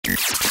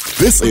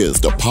This is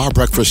the Power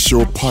Breakfast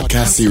Show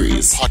podcast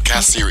series.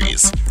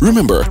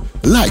 Remember,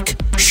 like,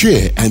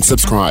 share, and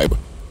subscribe.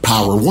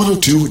 Power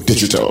 102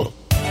 Digital.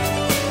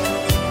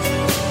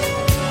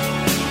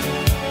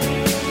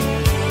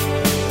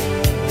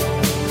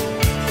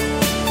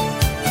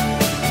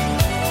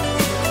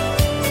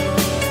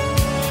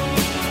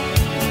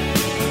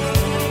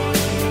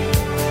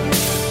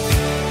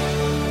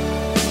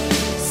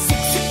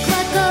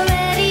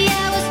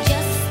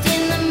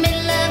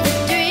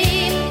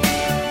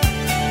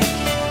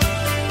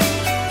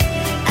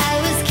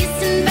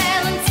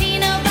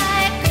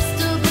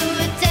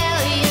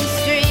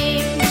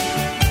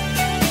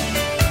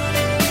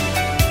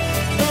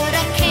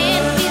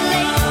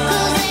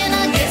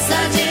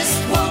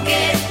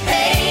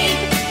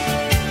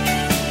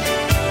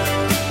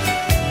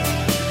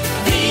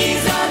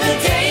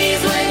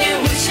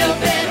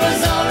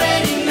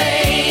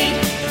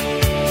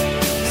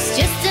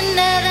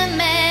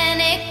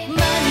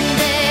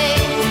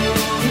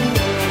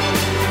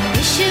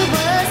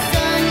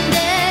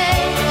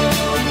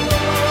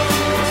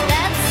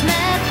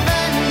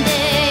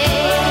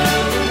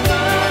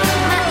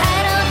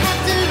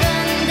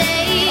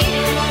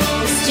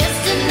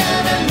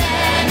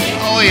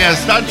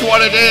 That's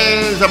what it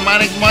is. A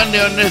Manic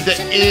Monday on this, the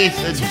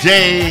 8th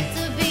day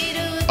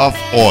of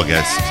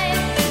August.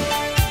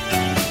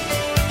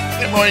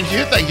 Good morning to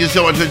you. Thank you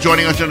so much for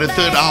joining us on the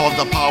third hour of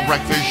the Power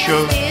Breakfast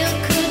Show.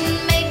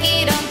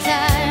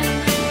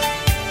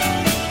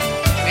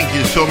 Thank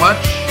you so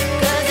much.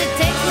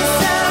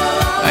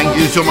 Thank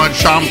you so much,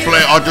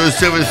 Champlain Auto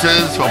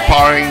Services, for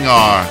powering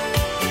our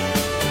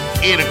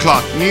 8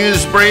 o'clock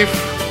news brief.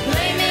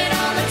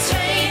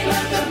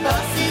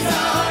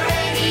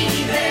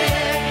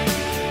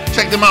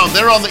 Check them out.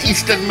 They're on the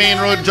Eastern Main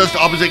Road, just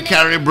opposite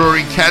Carrier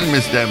Brewery. Can't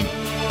miss them.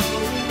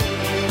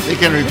 They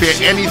can repair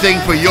anything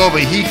for your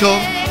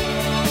vehicle.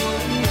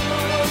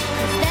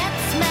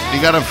 You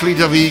got a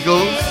fleet of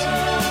vehicles?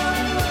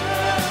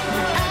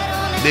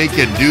 They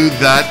can do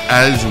that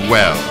as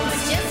well.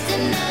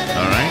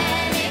 All right.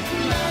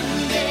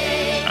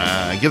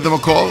 Give them a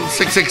call,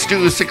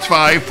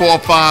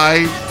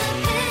 662-6545.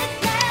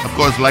 Of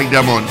course, like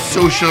them on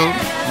social.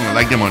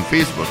 Like them on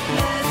Facebook.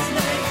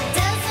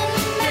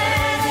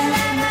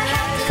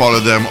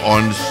 Follow them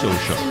on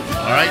social.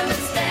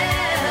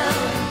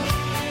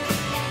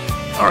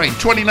 All right,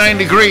 29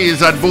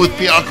 degrees at both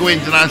Piarco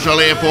International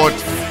Airport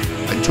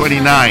and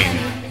 29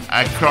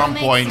 at Crown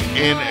Point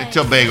in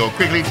Tobago.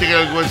 Quickly take a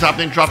look at what's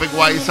happening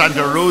traffic-wise.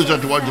 Santa Rosa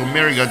towards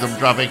O'Meara got some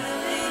traffic.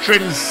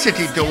 Trin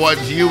City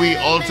towards UWI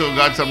also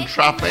got some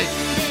traffic.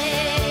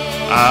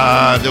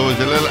 There was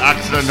a little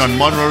accident on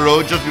Monroe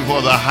Road just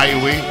before the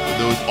highway.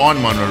 Those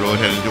on Monroe Road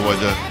heading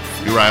towards the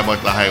Uriah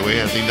Butler Highway.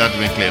 I think that's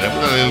been cleared up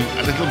with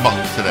a little bump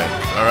today.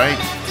 All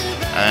right.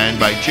 And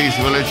by Chase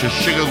Village, the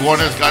Sugar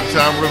Warner's got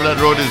some.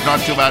 Riverlet Road is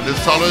not too bad. The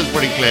Solo is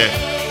pretty clear.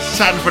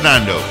 San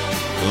Fernando,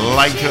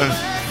 lighter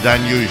than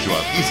usual.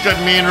 Eastern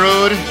Main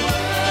Road,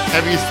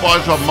 heavy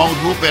spots from Mount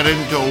Hope heading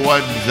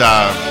towards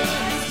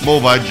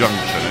Mova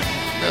Junction.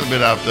 A little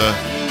bit out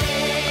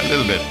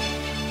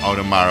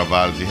of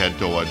Maraval as you head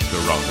towards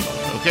the roundabout.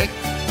 Okay.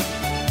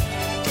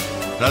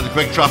 That's a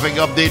quick traffic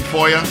update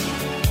for you.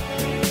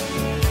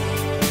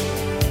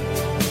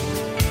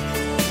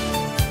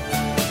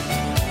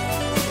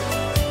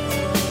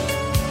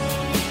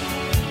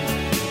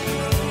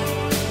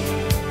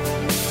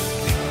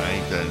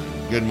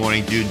 Good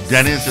morning to you.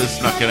 Dennis has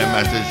snuck in a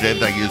message there.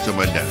 Thank you so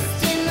much,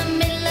 Dennis.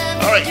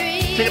 All right,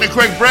 taking a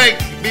quick break.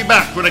 Be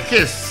back with a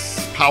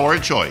KISS Power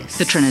Choice.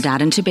 The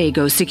Trinidad and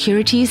Tobago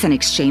Securities and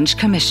Exchange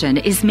Commission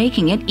is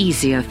making it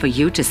easier for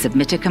you to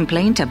submit a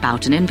complaint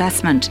about an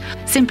investment.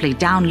 Simply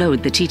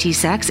download the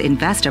TTSEC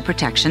Investor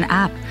Protection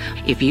app.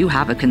 If you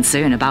have a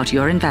concern about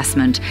your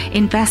investment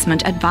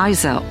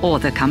advisor, or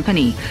the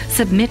company,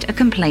 submit a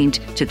complaint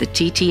to the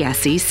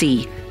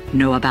TTSEC.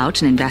 Know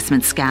about an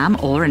investment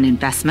scam or an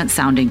investment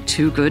sounding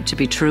too good to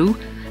be true?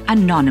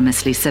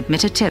 Anonymously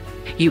submit a tip.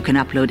 You can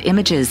upload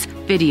images,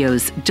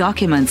 videos,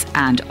 documents,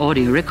 and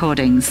audio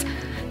recordings.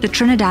 The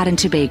Trinidad and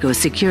Tobago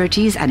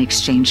Securities and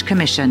Exchange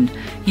Commission.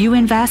 You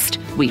invest,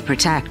 we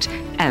protect.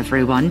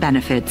 Everyone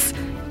benefits.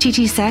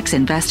 TTSEC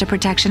Investor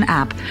Protection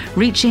app,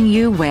 reaching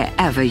you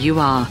wherever you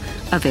are.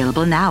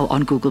 Available now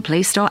on Google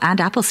Play Store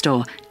and Apple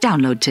Store.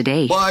 Download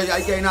today. Boy,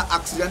 I got in an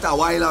accident a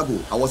while ago.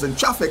 I was in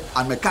traffic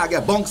and my car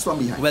get bunks from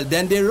behind. Well,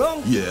 then they're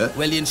wrong. Yeah.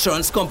 Well, the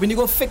insurance company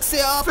go fix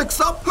it up. Fix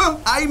up? Huh?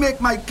 I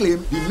make my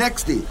claim the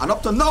next day. And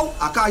up to now,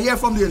 I can't hear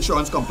from the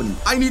insurance company.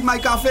 I need my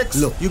car fixed.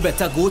 Look, you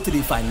better go to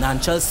the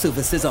Financial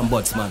Services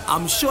Ombudsman.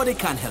 I'm sure they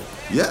can help.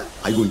 Yeah,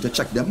 I'm going to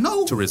check them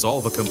now. To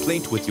resolve a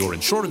complaint with your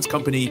insurance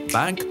company,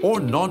 bank, or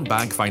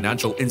non-bank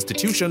financial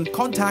institution,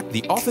 contact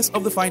the Office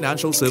of the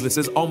Financial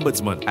Services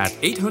Ombudsman at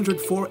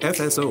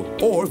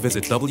 800-4FSO or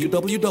visit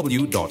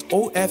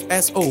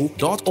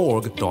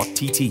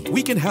www.ofso.org.tt.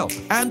 We can help,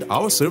 and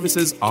our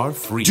services are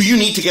free. Do you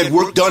need to get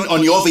work done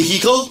on your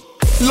vehicle?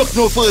 Look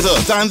no further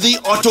than the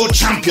Auto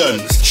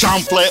Champions.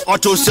 Champlain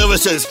Auto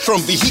Services.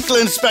 From vehicle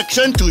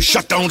inspection to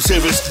shutdown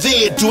service,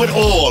 they do it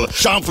all.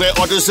 Champlain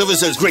Auto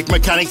Services. Great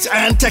mechanics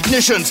and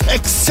technicians.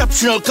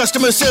 Exceptional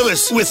customer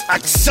service with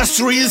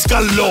accessories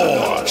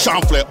galore.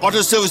 Champlain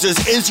Auto Services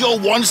is your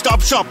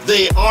one-stop shop.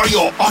 They are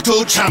your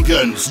auto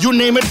champions. You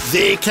name it,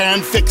 they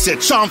can fix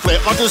it. Champlain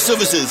Auto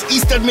Services,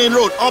 Eastern Main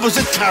Road,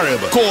 opposite Carib.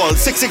 Call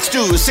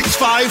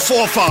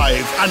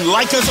 662-6545 and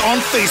like us on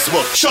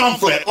Facebook.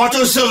 Champlain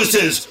Auto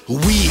Services.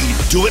 We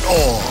do it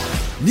all.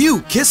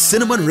 New Kiss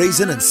Cinnamon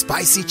Raisin and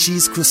Spicy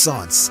Cheese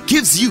Croissants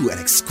gives you an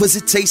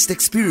exquisite taste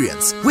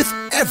experience with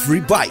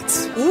every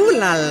bite. Ooh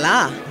la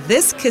la,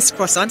 this Kiss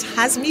Croissant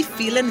has me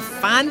feeling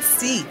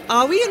fancy.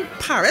 Are we in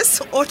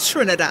Paris or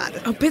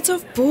Trinidad? A bit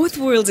of both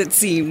worlds, it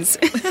seems.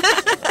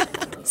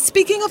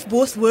 Speaking of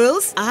both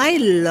worlds, I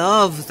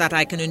love that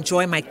I can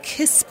enjoy my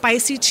Kiss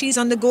spicy cheese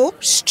on the go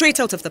straight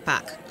out of the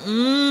pack.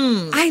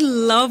 I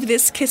love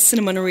this Kiss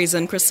Cinnamon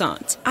Raisin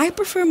Croissant. I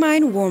prefer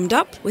mine warmed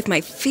up with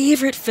my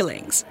favorite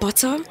fillings,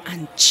 butter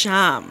and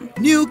jam.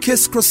 New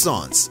Kiss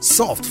Croissants,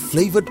 soft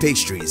flavored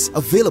pastries,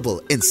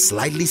 available in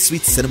slightly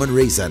sweet cinnamon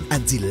raisin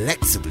and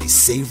delectably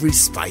savory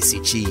spicy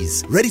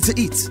cheese. Ready to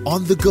eat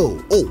on the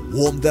go or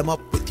warm them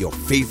up with your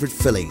favorite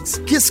fillings.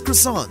 Kiss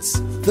Croissants,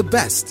 the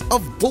best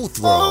of both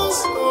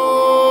worlds.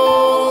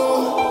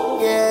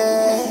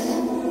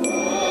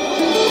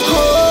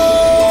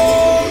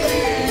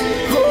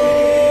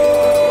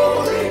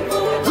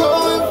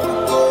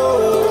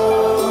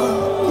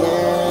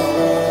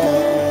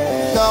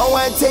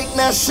 Take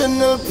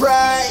national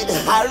pride.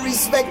 I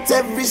respect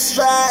every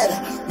stride.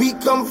 We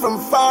come from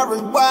far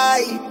and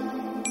wide.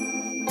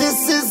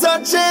 This is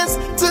our chance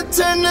to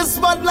turn the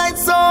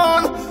spotlights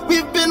on.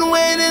 We've been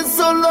waiting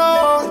so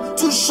long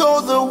to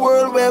show the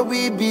world where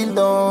we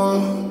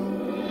belong.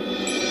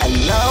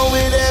 And now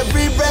with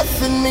every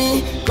breath in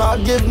me,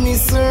 God give me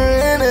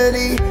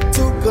serenity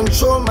to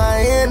control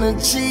my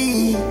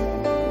energy.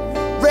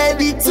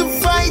 Ready to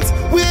fight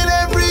with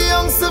every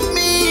ounce of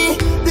me.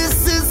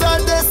 This is our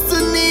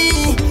destiny,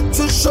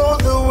 to show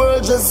the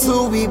world just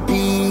who we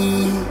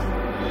be.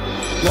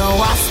 Now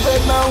I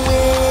spread my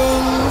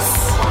wings,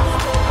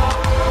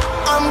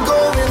 I'm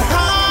going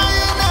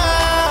higher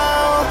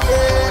now,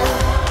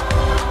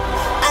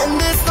 yeah. And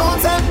there's no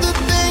time to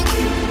think,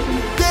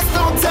 there's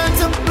no time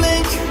to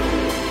blink.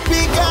 We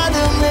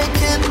gotta make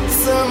it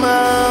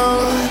somehow.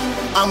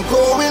 I'm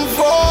going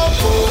forward.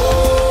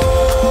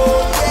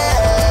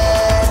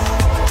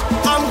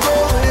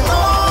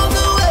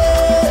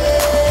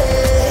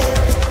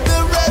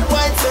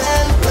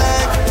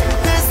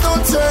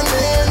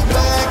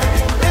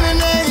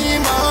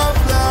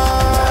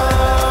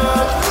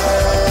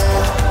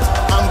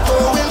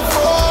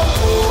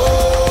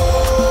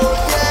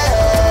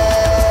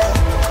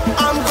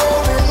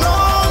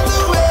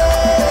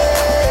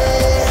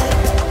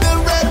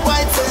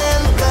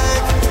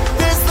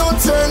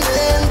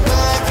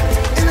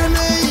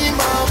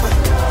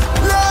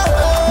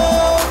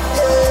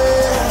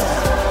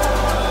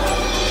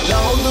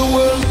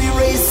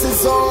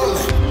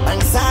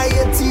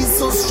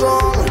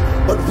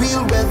 But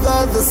we'll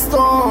weather the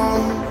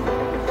storm.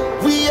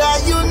 We are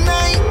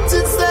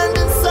united,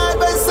 standing side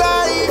by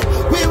side.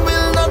 We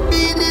will not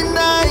be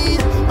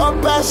denied. Our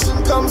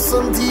passion comes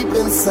from deep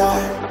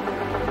inside.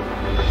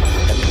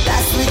 And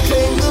as we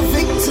claim the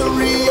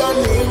victory, our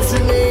names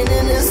remain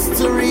in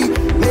history,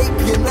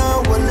 making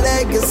our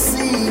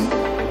legacy.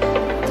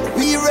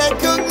 We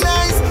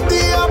recognize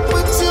the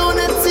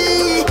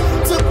opportunity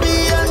to be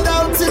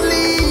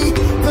undoubtedly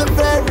the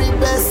very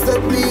best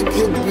that we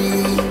could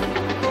be.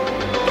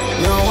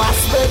 Now I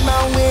spread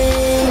my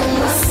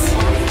wings,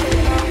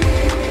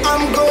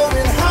 I'm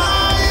going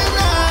higher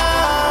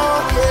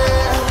now,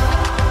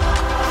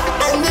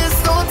 yeah. And there's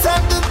no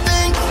time to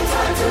think,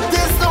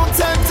 there's no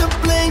time to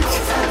blink.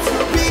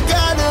 We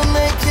gotta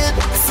make it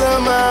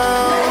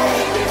somehow.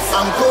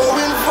 I'm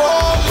going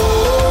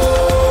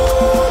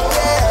forward,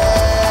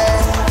 yeah.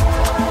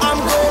 I'm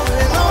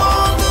going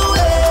all the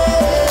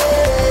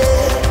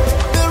way.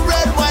 The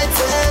red, white,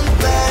 and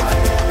black,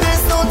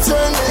 there's no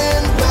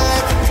turning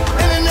back.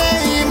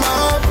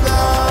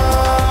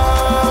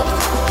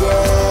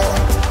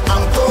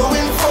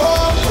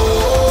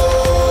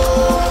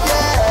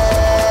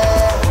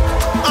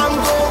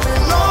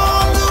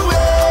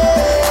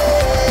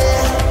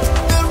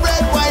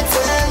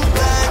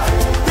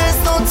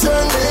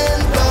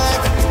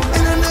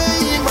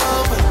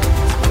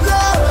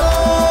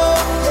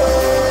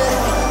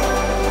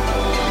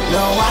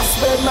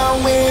 My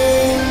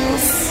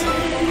wings,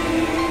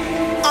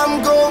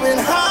 I'm going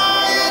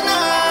higher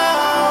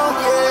now,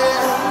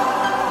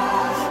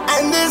 yeah.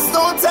 And there's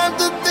no time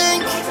to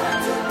think,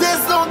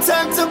 there's no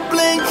time to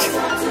blink.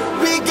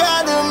 We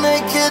gotta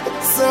make it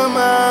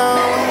somehow.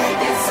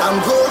 I'm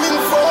going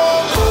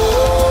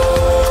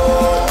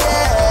forward,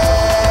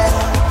 yeah.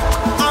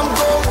 I'm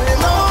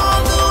going all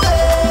the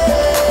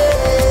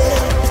way.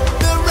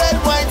 The red,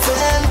 white,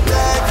 and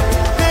black,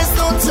 there's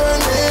no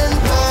turning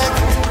back.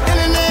 In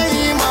the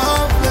name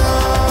of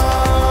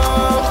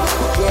love,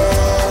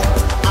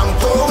 yeah. I'm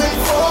going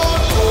forward.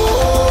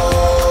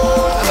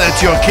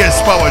 It's your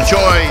Kiss Power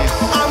choice.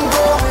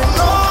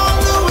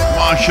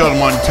 Marshall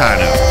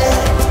Montana.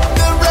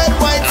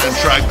 And a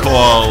track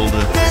called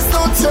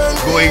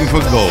Going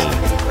for Gold.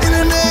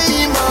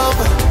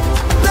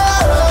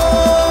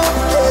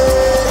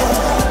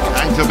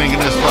 Thanks for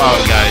making us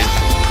proud, guys.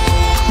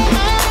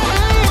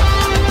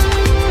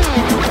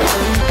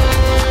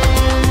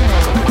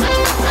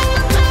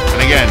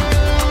 And again,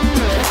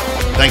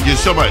 thank you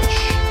so much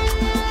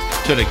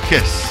to the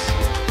Kiss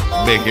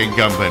Baking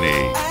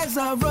Company. As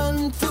I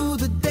run through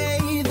the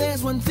day,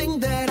 there's one thing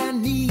that I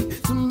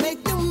need to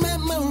make new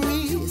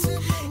memories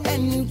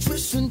and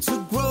nutrition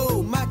to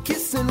grow. My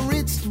Kiss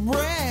enriched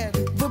bread,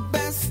 the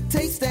best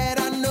taste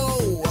that I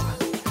know.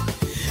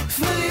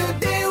 Fill your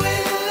day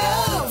with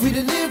love. We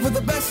deliver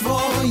the best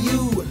for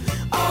you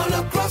all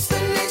across the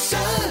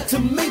nation to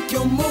make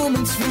your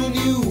moments feel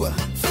new.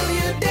 Fill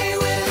your day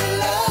with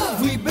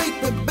love. We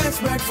bake the best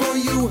bread for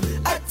you.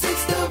 A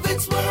taste of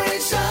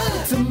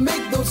inspiration to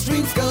make those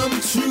dreams come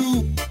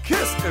true.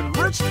 Kiss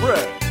enriched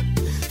bread.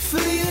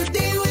 Fill your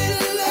day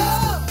with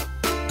love.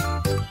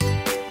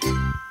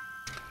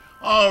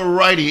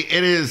 Alrighty,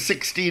 it is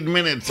 16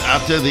 minutes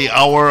after the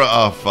hour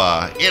of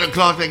 8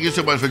 o'clock. Thank you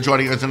so much for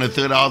joining us on the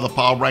third hour of the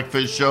Power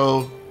Breakfast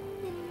Show.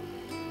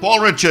 Paul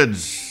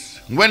Richards,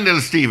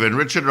 Wendell Stephen,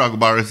 Richard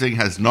Raghubar Singh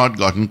has not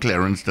gotten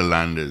clearance to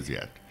land as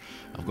yet.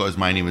 Of course,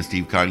 my name is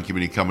Steve Khan,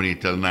 keeping you company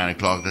till 9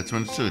 o'clock. That's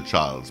when Sir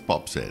Charles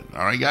pops in.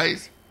 Alright,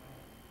 guys?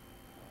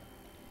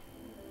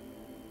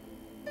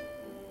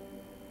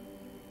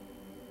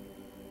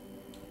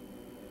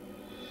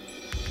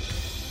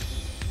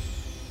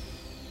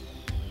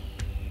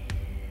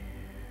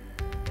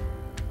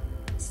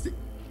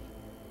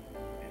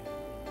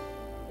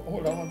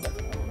 Hold on one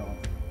second.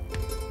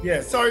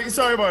 Yeah,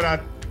 sorry about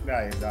that,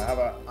 guys.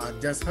 I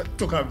just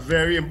took a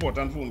very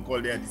important phone call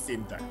there at the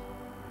same time.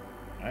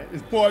 All right,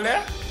 is Paul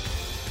there?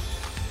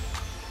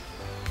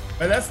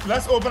 Well,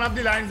 let's open up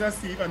the lines,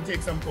 Steve, and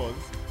take some calls.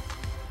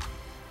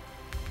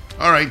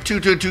 All right,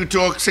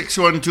 222-TALK,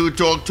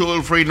 612-TALK,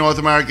 toll-free North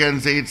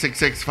Americans,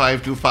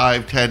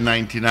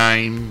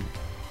 866-525-1099.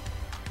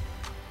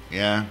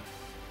 Yeah.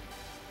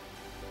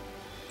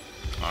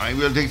 All right,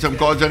 we'll take some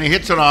calls. Any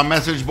hits on our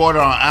message board,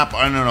 on our app,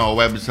 and on our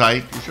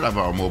website. You should have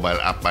our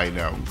mobile app by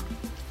now.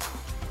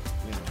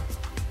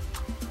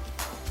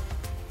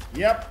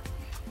 Yep.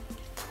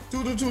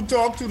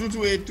 222-TALK,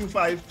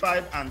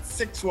 222-8255, and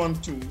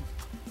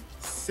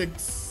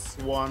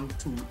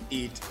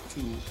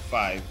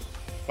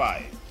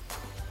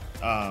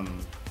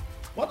 612-825-5.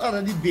 What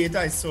other debate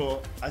I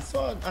saw? I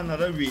saw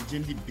another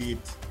raging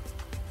debate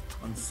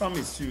on some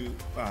issue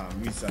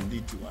recently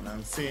too, and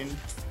I'm saying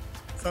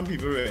some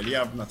people really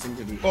have nothing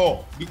to do.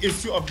 Oh, the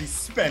issue of the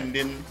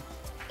spending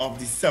of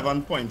the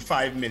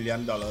 $7.5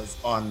 million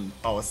on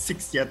our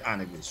 60th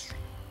anniversary.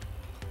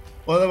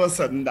 All of a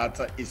sudden,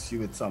 that's an issue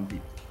with some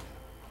people.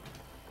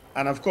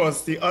 And of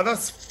course, the other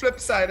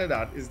flip side of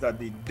that is that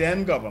the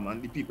then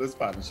government, the People's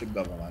Partnership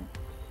government,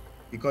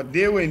 because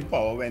they were in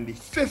power when the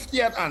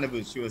 50th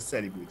anniversary was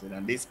celebrated,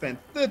 and they spent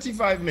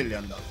 $35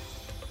 million.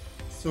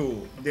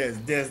 So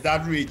there's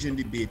that raging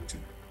debate too,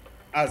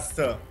 as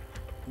to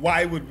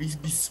why would we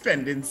be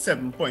spending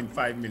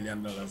 $7.5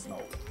 million now?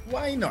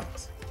 Why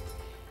not?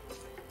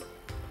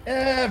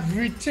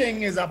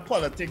 Everything is a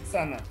politics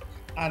and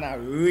a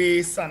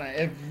race and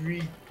a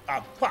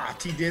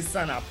party this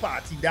and a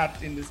party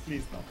that in this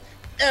place now.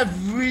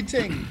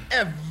 Everything.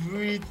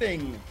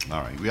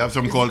 All right, we have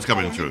some calls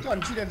coming through. The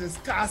country that is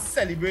can't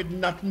celebrate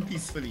nothing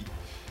peacefully.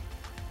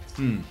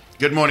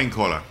 Good morning,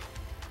 caller.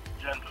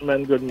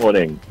 Gentlemen, good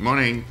morning.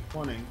 Morning.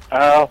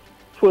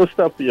 First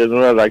up,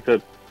 I'd like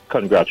to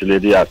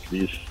congratulate the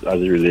athletes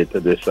as it relates to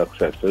their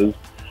successes.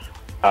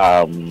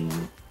 I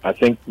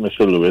think Mr.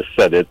 Lewis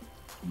said it.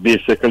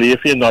 Basically,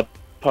 if you're not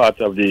part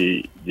of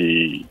the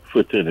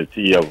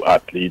fraternity of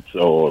athletes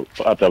or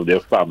part of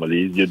their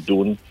families, you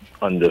don't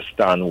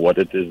understand what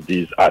it is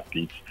these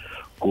athletes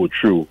go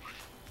through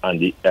and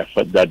the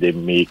effort that they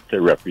make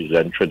to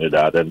represent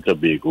Trinidad and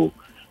Tobago,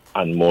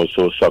 and more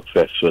so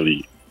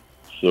successfully.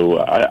 So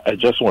I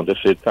just want to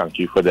say thank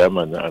you for them,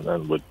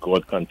 and would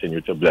God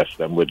continue to bless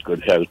them with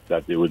good health,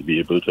 that they would be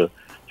able to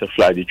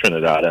fly the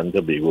Trinidad and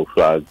Tobago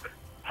flag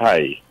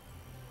high.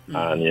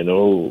 And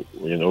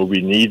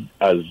we need,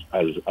 as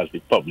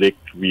the public,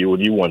 we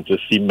only want to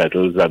see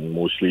medals, and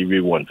mostly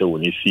we want to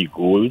only see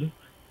gold.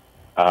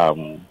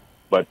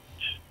 But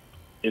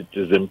it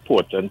is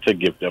important to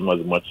give them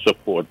as much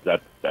support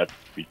that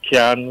we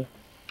can.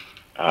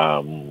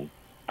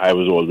 I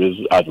was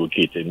always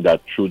advocating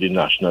that through the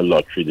National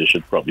Lottery, they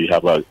should probably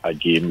have a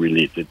game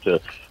related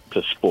to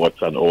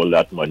sports, and all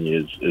that money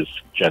is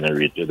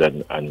generated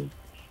and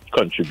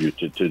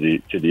contributed to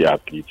the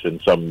athletes in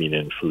some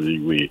meaningful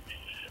way.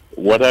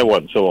 What I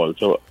want to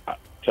also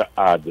to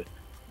add,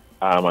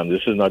 and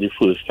this is not the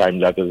first time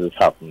that has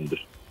happened,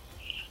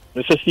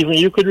 Mr. Stephen,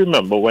 you could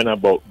remember when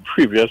about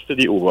previous to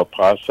the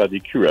overpass at the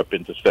Curep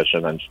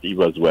intersection, and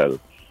Steve as well,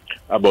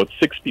 about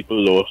 6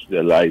 people lost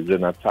their lives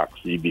in a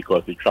taxi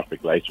because the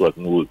traffic lights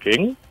wasn't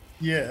working.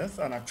 Yes,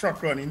 and a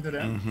truck run into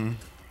them. Mm-hmm.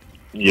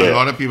 A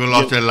lot of people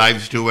lost their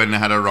lives too when they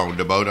had a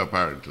roundabout,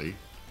 apparently.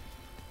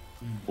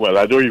 Well,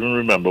 I don't even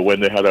remember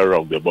when they had a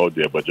roundabout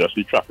there, but just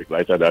the traffic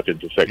light at that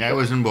intersection. Yeah, I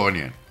wasn't born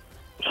yet.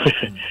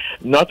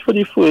 Not for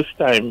the first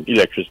time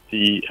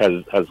electricity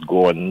has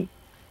gone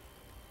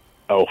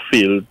or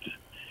failed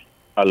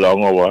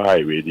along our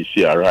highway, the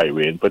CR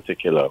highway in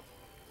particular.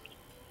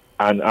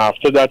 And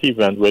after that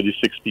event where the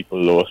 6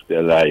 people lost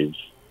their lives,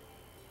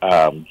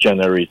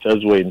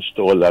 generators were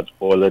installed at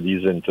all of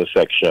these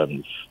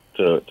intersections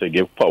to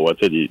give power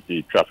to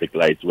the traffic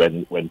lights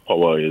when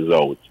power is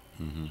out.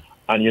 Mm-hmm.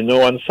 And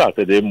on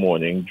Saturday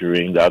morning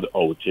during that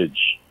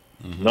outage,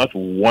 not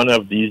one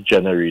of these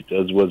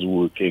generators was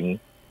working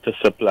to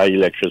supply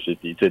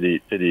electricity to the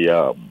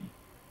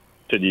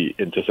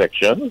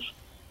intersections.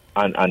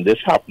 And this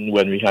happened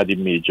when we had a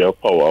major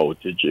power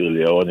outage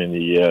earlier on in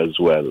the year as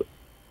well.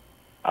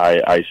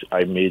 I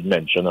made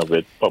mention of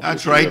it publicly.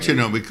 That's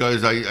right,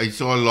 because I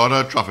saw a lot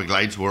of traffic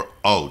lights were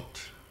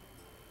out.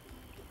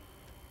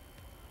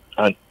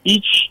 And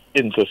each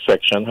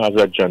intersection has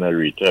a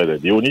generator.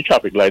 The only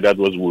traffic light that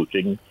was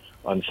working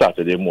on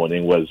Saturday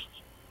morning was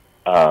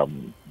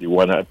the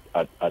one at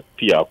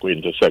Piarco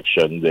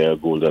intersection there,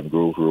 Golden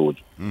Grove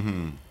Road.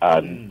 Mm-hmm.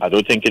 And I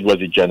don't think it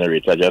was a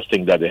generator. I just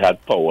think that they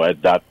had power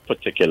at that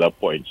particular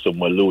point. So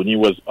Maloney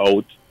was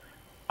out.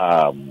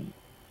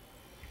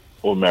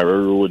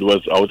 O'Mara Road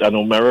was out. And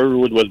O'Mara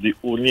Road was the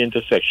only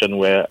intersection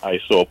where I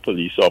saw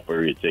police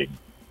operating.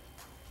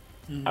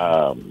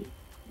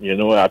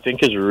 I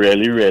think it's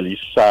really, really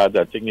sad.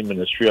 I think the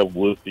Ministry of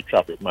Work, the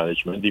Traffic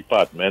Management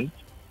Department,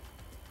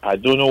 I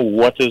don't know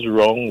what is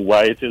wrong,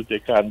 why it is they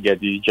can't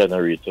get these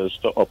generators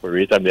to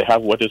operate, and they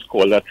have what is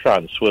called a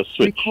transfer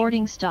switch.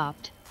 Recording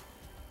stopped.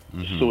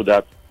 So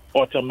that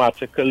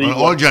automatically... Well,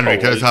 all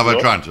generators have a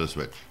transfer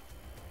switch.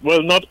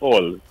 Well, not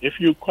all. If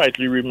you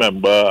quietly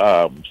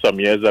remember, some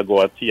years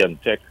ago at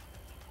TNTech,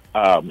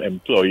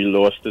 employee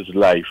lost his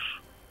life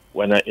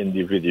when an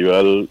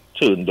individual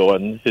turned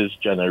on his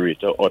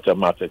generator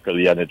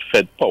automatically and it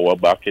fed power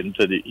back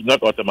into the...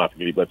 Not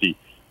automatically, but he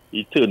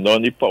turned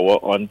on the power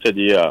onto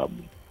the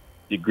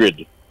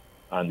grid,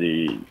 and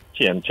the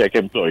TNTech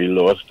employee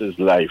lost his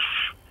life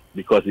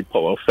because the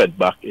power fed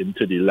back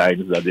into the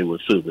lines that they were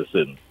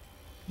servicing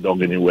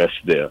down in the west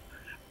there.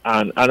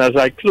 And as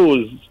I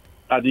close,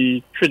 at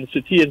the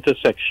Trinity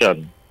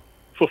intersection,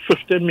 for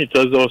 50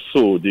 meters or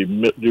so, the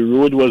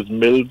road was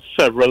milled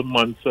several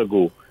months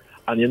ago.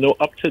 And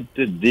up to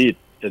the date,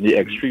 in the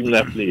extreme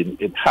left lane,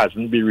 it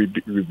hasn't been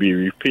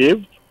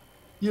repaved.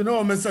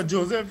 Mr.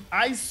 Joseph,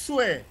 I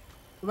swear,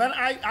 when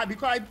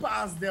because I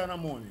passed there in the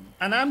morning,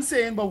 and I'm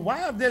saying, but why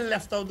have they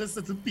left out this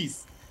little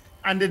piece?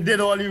 And they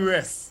did all the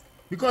rest.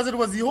 Because it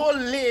was the whole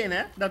lane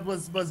that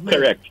was made.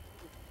 Correct.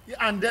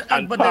 But they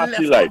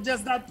left out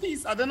just that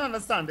piece. I don't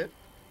understand it.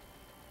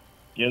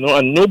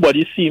 And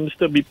nobody seems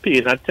to be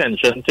paying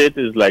attention to it.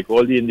 It's like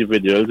all the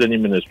individuals in the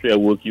Ministry of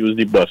Work use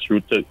the bus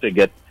route to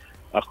get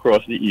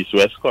across the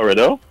east-west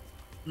corridor.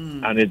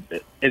 And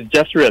it's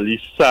just really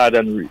sad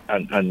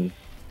and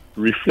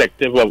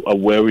reflective of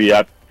where we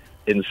are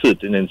in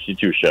certain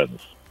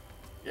institutions.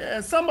 Yeah,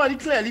 somebody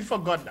clearly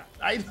forgot that.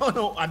 I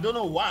don't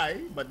know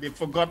why, but they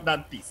forgot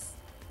that piece.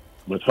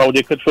 But how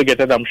they could forget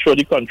it? I'm sure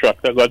the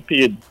contractor got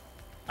paid.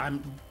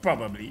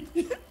 Probably.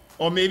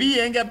 Or maybe he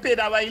ain't get paid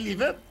that why he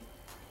leave it.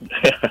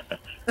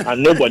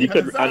 And nobody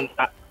could and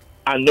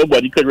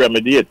nobody could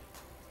remedy it.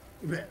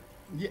 Well,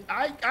 yeah,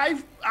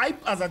 I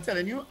as I'm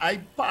telling you, I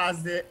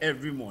pass there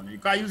every morning.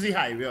 Because I use the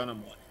highway on the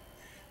morning.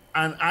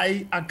 And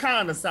I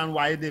can't understand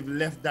why they've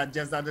left that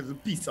little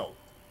piece out.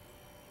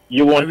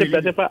 You want to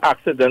bet if an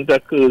accident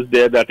occurs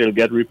there that it'll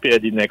get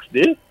repaired the next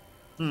day?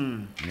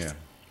 Yeah.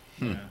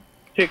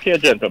 Take care,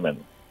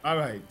 gentlemen. All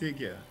right, take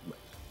care.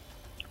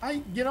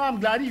 I'm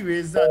glad he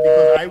raised that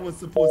because I was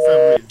supposed to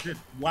have raised it.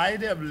 Why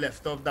they have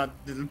left off that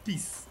little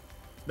piece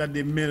that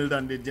they milled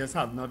and they just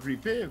have not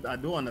repaved? I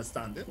don't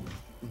understand it.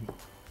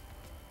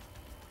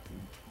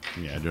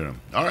 Yeah, I don't know.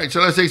 All right,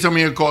 so let's take some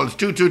of your calls.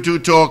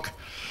 222-TALK,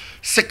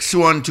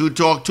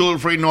 612-TALK,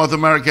 toll-free North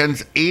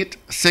Americans,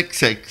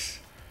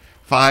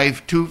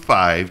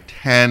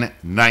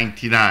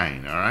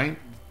 866-525-1099, all right?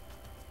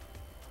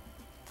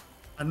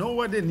 I know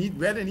where they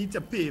need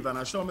to pave, and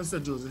I'm sure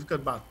Mr. Joseph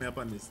could back me up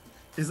on this,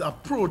 is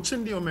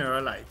approaching the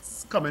O'Mara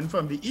lights. Coming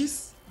from the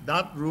east,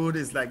 that road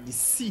is like the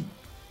sea.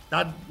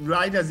 That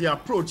right as you're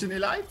approaching the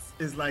lights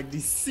is like the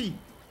sea.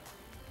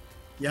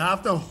 You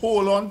have to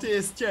hold on to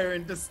your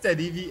steering to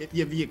steady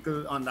your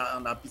vehicle on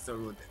that piece of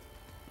road.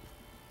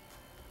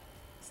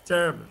 It's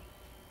terrible.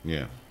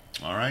 Yeah.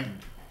 All right.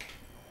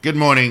 Good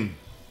morning.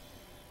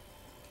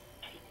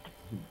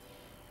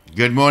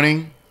 Good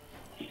morning.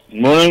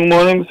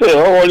 Morning,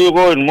 sir. How are you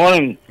going?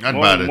 Morning. Not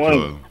bad at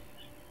all.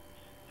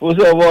 First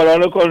of all, I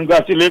want to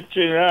congratulate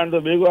Trinidad and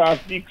Tobago and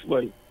Sneaks,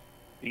 boy.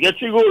 You get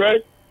 3 goals,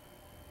 right?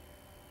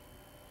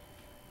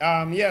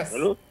 Yes.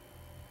 Hello?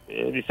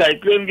 The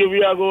Cyclone give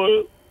you a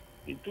goal,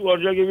 the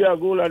 200 give you a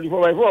goal, and the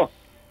 4x4.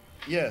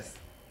 Yes.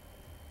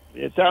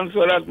 Yeah, thanks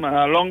for that, man.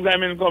 A long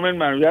time in coming,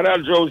 man. We had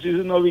a drought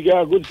season, now we get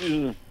a good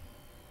season.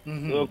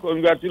 So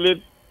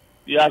congratulate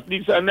the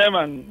athletes and them,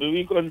 and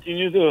we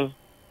continue to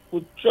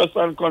put trust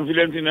and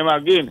confidence in them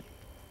again.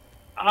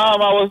 I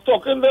was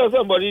talking to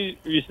somebody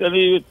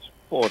recently with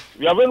sports.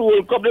 We have a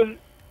World Cup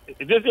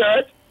this year,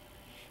 right?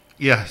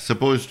 Yeah,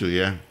 supposed to,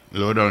 yeah.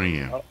 Low down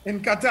here.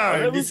 In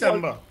Qatar in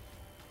December.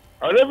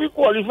 How do we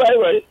qualify,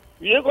 right?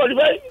 We ain't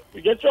qualify.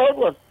 We get short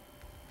one.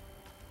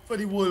 For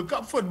the World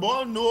Cup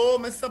football? No,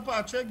 Mr.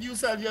 Patrick. You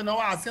said you're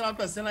now asking a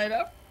question like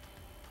that?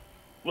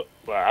 But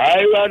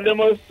I and them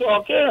was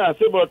talking. I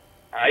said, but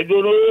I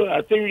don't know.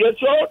 I think we get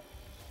short.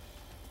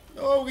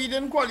 No, we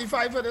didn't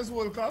qualify for this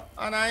World Cup.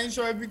 And I ain't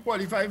sure if we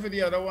qualify for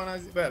the other one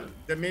as well.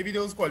 Then maybe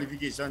those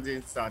qualifications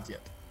didn't start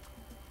yet.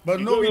 But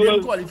no, we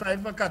didn't qualify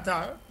for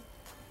Qatar.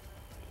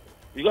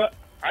 Because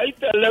I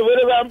tell them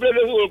whenever I'm playing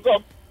this World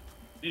Cup,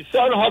 the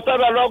sun hotter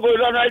than not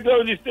going on right now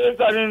in the States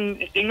and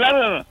in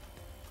England.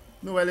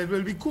 No, well, it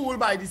will be cool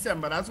by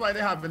December. That's why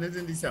they're having it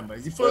in December.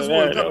 It's the first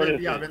World Cup they'll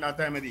be having that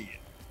time of the year.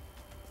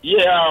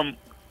 Yeah,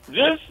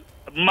 this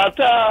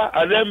matter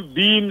and them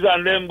beams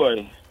and them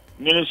boy,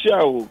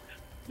 Minister,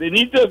 they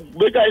need to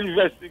make an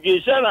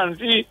investigation and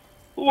see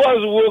who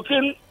was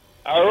working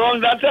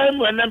around that time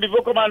when them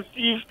people come and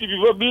thief the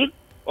people bill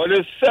or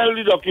they sell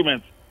the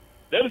documents.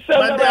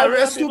 But they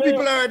arrest two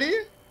people already?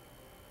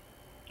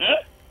 Eh?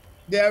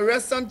 They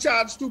arrest and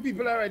charge two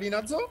people already,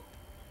 not so?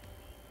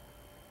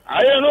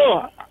 I don't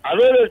know. I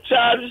know they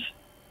charge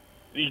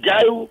the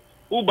guy who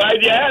buy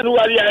the iron, who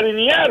had the iron in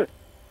the air.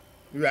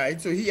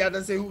 Right, so he had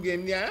to say who gave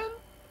him the iron?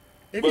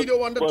 If he don't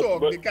want to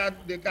talk,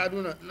 they can't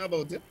do nothing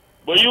about it.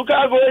 But you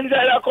can't go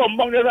inside a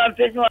compound and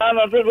take no iron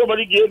until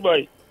somebody gate,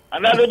 boy.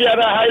 And that'll be at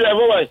a high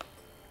level, boy.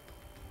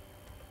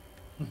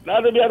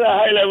 That'll be at a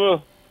high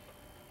level.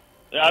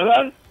 You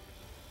understand?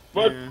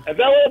 But that's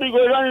what be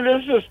going on in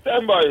this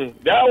system, boy.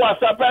 They have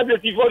WhatsApp pack, the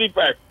T40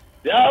 pack.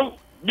 They have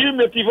beam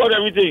the T40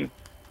 everything.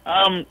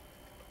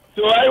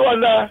 So I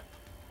wonder,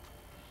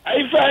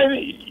 I find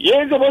you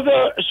ain't supposed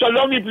to shut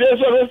down the place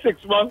for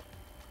 6 months.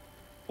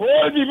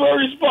 All people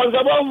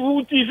responsible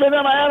who thieving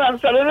them iron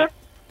and selling it.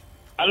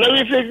 And let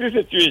me fix the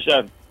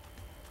situation.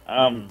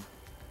 I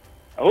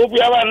hope we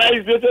have a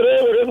nice day today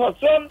with this hot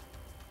sun.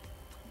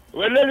 The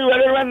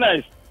weather went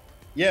nice.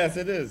 Yes,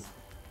 it is.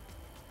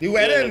 The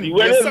wedding, the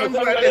wedding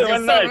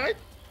went nice. Right?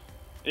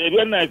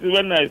 It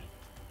went nice.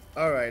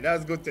 All right,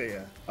 that's good to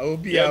hear. I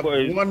hope you have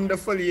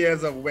wonderful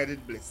years of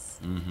wedded bliss.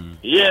 Mm-hmm.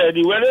 Yeah,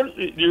 the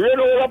rain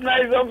hold up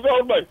nice down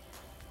south, but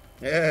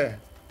yeah.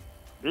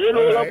 The rain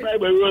hold up nice,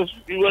 but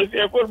it was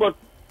careful, but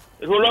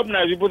it hold up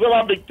nice. We put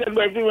up a big tent,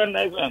 but everything went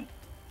nice, man.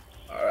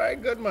 All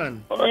right, good,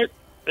 man. All right,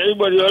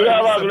 everybody,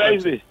 all have a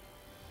nice day.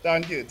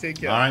 Thank you.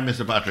 Take care. All right,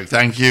 Mr. Patrick.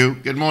 Thank you.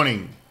 Good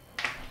morning.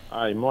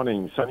 Hi,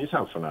 morning. Sunny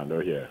San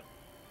Fernando here.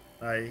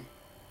 Hi.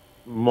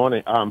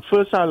 Morning.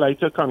 First, I'd like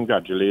to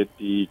congratulate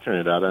the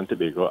Trinidad and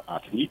Tobago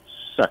athletes.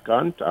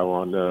 Second, I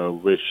want to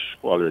wish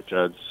Paul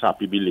Richards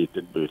happy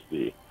belated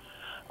birthday.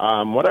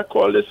 What I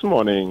call this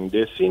morning,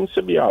 there seems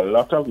to be a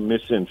lot of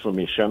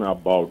misinformation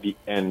about the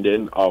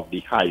ending of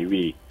the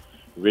highway,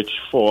 which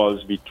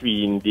falls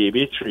between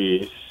Debe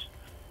Trace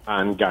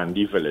and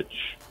Gandhi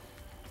Village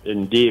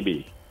in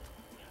Debe.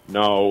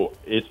 Now,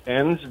 it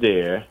ends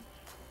there.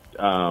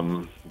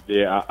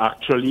 There are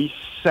actually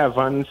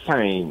 7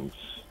 signs,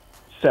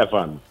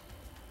 7,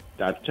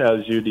 that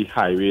tells you the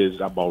highway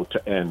is about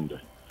to end.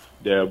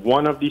 There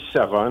one of the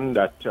 7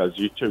 that tells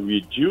you to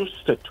reduce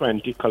to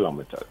 20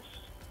 kilometers.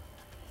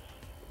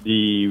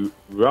 The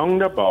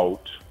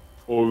roundabout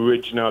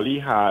originally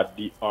had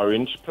the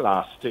orange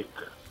plastic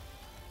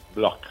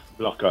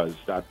blockers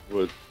that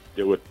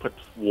they would put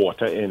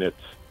water in it.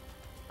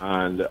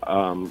 And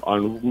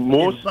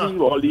mostly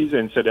all these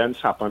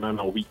incidents happen on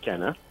a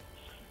weekend.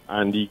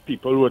 And the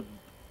people would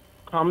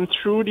come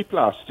through the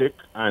plastic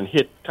and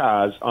hit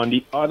cars on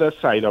the other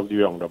side of the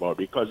roundabout,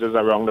 because there's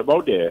a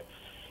roundabout there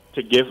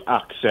to give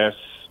access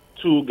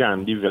to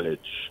Gandhi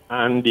Village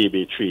and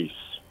Debe Trace.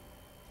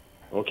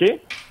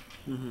 Okay?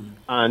 Mm-hmm.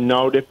 And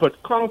now they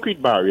put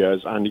concrete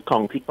barriers, and the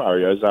concrete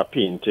barriers are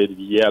painted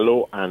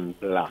yellow and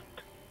black.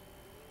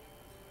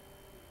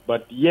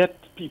 But yet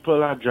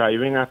people are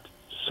driving at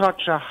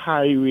such a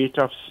high rate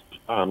of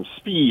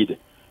speed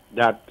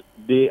that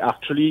they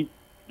actually,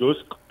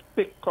 those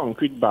thick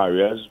concrete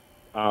barriers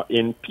are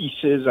in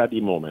pieces at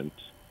the moment.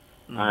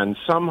 And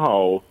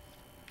somehow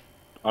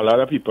a lot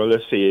of people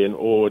are saying,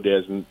 oh,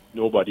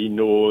 nobody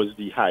knows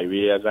the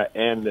highway as an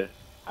end.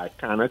 I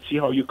cannot see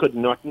how you could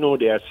not know.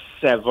 There are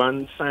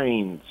 7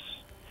 signs.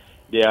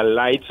 There are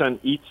lights on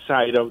each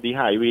side of the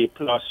highway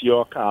plus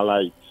your car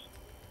lights.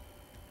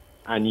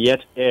 And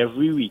yet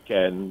every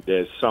weekend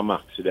there's some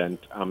accident.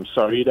 I'm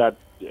sorry that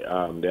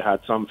they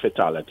had some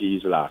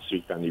fatalities last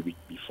week and the week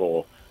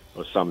before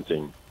or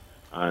something.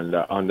 And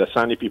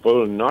understand the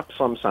people not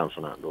from San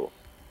Fernando.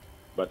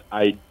 But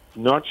I'm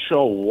not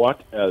sure what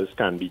else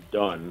can be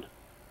done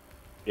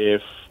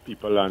if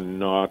people are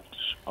not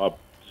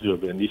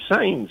observing the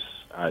signs.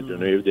 I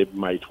don't know if they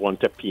might want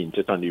to paint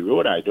it on the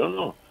road. I don't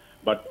know.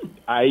 But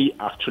I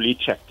actually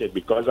checked it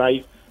because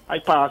I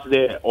pass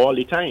there all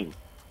the time.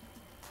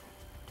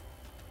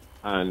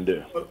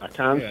 And I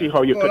can't see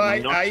how you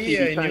could not see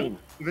the time.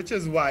 Which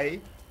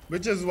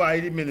is why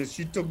the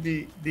ministry took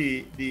the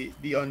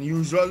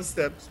unusual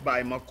steps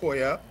by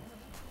Macoya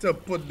to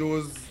put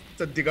those,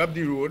 to dig up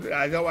the road,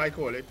 that's how I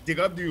call it, dig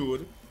up the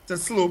road to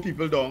slow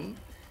people down.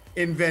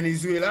 In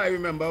Venezuela, I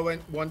remember when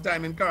one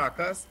time in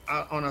Caracas,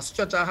 on a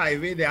stretch of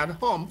highway, they had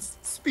humps,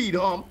 speed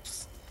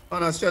humps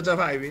on a stretch of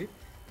highway.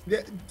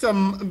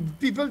 Some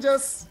people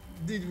just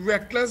did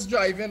reckless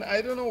driving.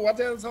 I don't know what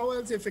else, how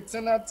else you're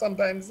fixing that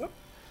sometimes. No?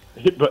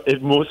 But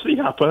it mostly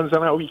happens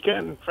on a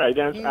weekend,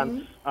 Friday.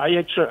 And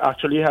I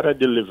actually had a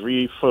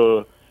delivery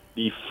for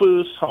the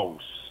first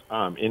house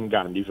in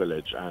Gandhi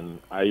Village. And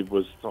I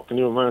was talking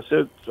to her and I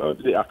said, oh,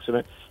 the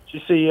accident. She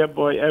said, yeah,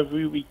 boy,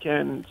 every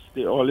weekend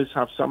they always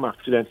have some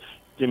accident.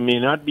 There may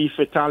not be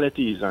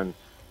fatalities. And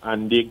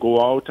they go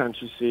out and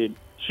she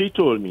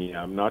told me,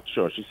 I'm not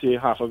sure. She said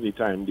half of the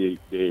time they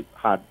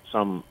had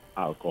some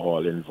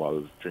alcohol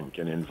involved,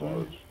 drinking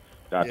involved.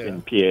 That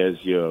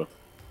impairs your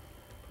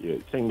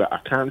thing. But I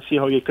can't see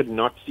how you could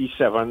not see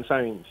 7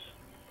 signs.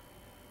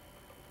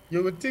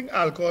 You would think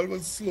alcohol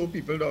will slow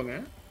people down,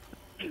 eh?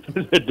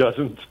 It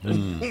doesn't.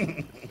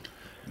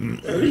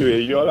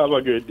 Anyway, you all have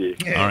a good day.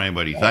 All right,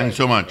 buddy. Thanks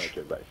so much.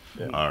 Okay, bye.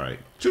 Yeah. All right.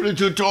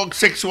 222 Talk,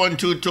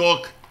 612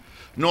 Talk.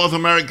 North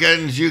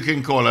Americans, you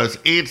can call us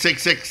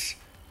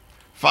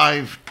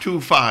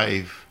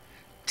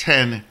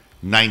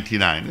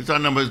 866-525-1099. It's our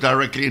numbers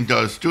directly into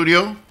our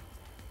studio.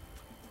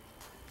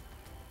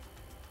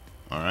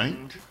 All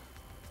right.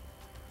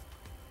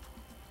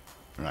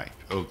 Right.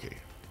 Okay.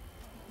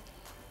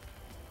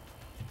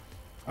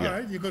 All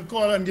right, you could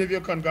call and give your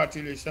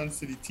congratulations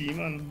to the team.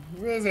 And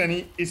where's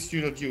any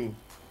issue that you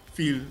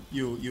feel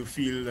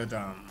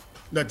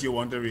that you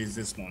want to raise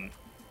this morning?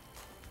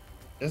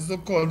 Let's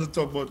not call to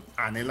talk about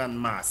Anil and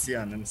Marcia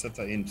and them set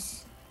of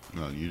imps.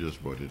 No, you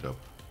just brought it up.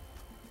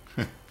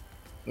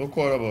 No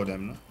call about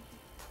them, no?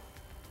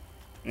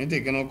 Ain't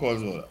taking no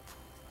calls about that.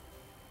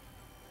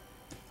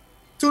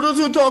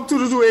 222 Talk,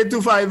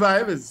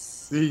 222-8255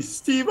 is the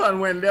Steve and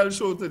Wendell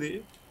show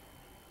today.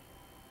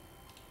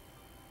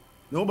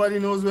 Nobody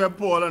knows where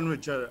Paul and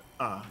Richard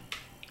are.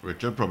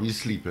 Richard probably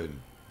sleeping.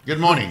 Good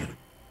morning.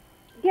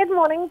 Good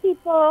morning,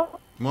 people.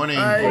 Morning.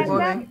 Hi, good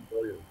morning.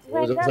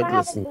 Wendell, I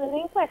have a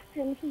burning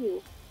question to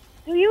you.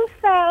 Do you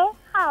sell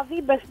Harvey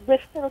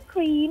Bristol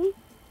cream?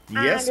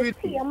 Yes, and we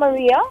do. Tia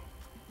Maria?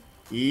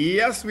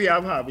 Yes, we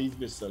have Harvey's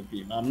Bristol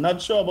cream. I'm not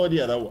sure about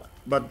the other one.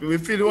 But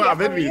if we don't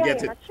have it, we'll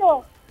get it. Not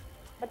sure.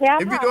 But they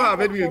have If we don't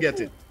have it, we'll get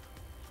it.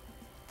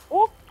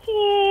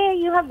 Okay,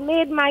 you have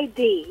made my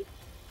day.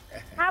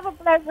 Have a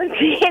pleasant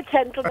day,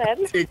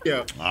 gentlemen. Take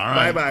care. All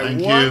right. Bye-bye.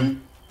 Thank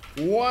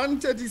you.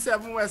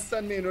 137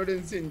 Western Main Road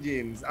in St.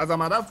 James. As a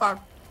matter of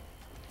fact,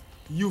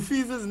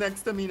 Euphes is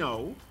next to me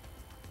now.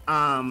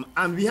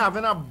 And we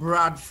having a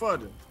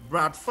Bradford.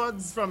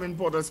 Bradford's from in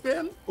Port of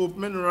Spain,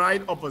 opening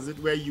right opposite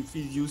where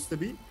Euphes used to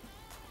be.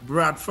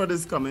 Bradford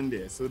is coming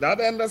there. So that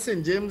end of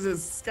St. James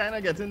is kind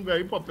of getting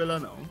very popular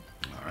now.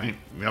 All right.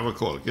 We have a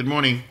call. Good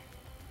morning.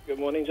 Good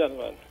morning,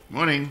 gentlemen.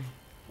 Morning.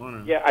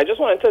 Yeah, I just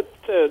wanted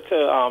to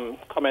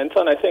comment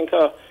on, I think,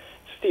 a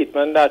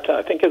statement that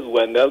I think is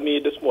Wendell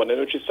made this morning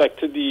with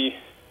respect to the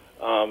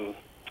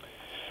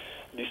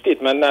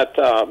statement that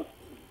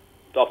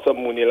Dr.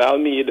 Munilal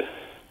made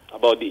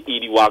about the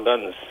ED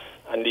wagons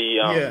and the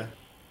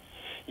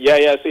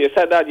So you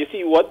said that, you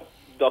see, what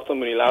Dr.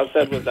 Munilal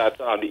said was that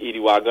the ED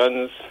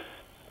wagons,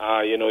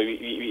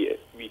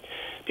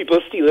 people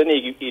stealing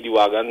ED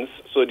wagons,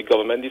 so the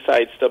government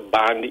decides to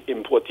ban the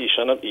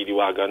importation of ED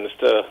wagons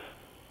to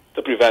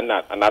prevent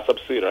that, and that's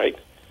absurd, right?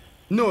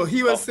 No,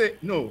 he was saying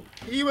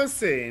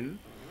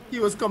he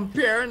was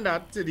comparing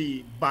that to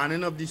the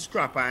banning of the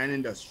scrap iron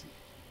industry,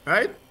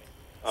 right?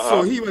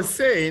 So he was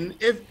saying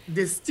if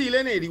they're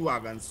stealing 80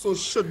 wagons, so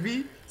should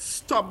we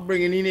stop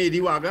bringing in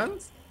 80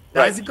 wagons?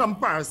 That's the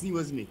comparison he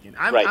was making.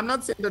 I'm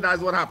not saying that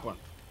that's what happened.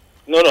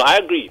 No, I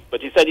agree.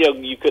 But you said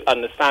you could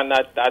understand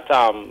that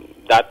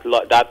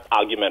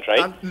argument,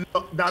 right?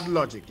 That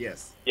logic,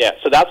 yes. Yeah,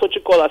 so that's what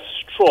you call a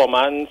straw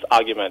man's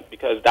argument,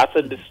 because that's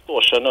a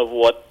distortion of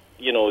what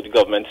the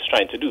government is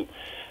trying to do.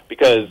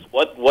 Because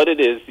what it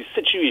is, the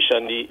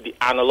situation, the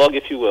analog,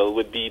 if you will,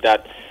 would be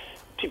that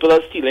people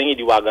are stealing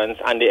ED wagons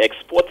and they're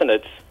exporting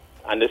it,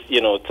 and this,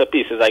 to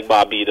places like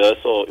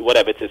Barbados or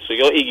whatever it is. So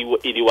your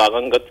ED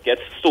wagon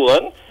gets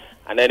stolen,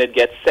 and then it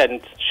gets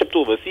shipped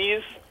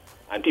overseas,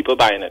 and people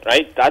buying it,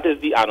 right? That is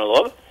the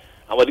analog.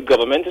 And what the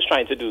government is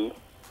trying to do,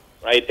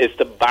 right, is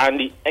to ban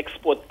the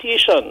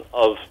exportation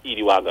of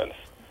ED wagons,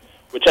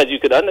 which, as you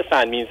could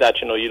understand, means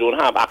that, you don't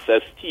have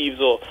access, thieves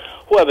or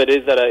whoever it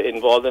is that are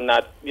involved in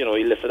that,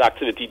 illicit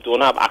activity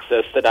don't have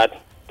access to that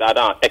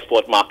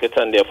export market,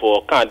 and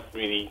therefore can't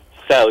really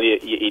sell your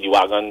ED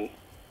wagon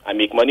and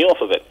make money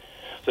off of it.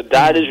 So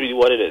that is really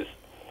what it is.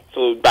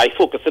 So by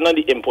focusing on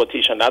the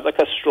importation, that's like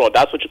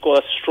that's what you call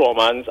a straw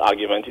man's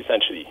argument,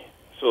 essentially.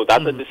 So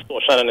that's a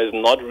distortion and is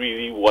not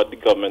really what the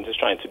government is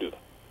trying to do.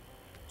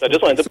 So I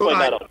just wanted to point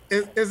that out.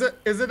 Is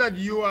it that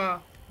you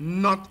are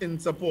not in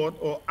support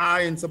or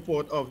are in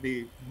support of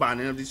the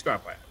banning of the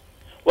scrap iron?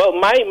 Well,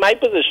 my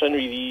position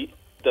really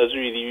does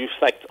really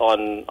reflect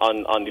on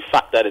the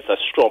fact that it's a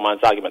straw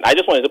man's argument. I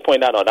just wanted to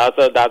point that out.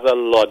 That's a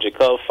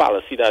logical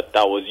fallacy that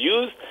was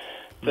used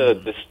to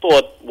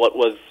distort what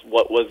was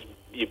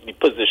the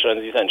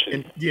positions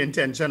essentially. The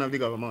intention of the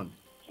government.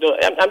 No,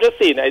 I'm just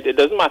saying it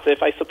doesn't matter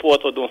if I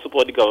support or don't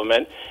support the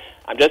government.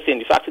 I'm just saying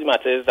the fact of the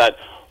matter is that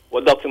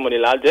what Dr.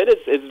 Monilal did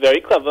is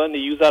very clever, and they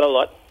use that a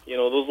lot. You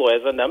know, those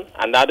lawyers and them,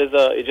 and that is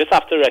you just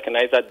have to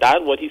recognize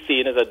that what he's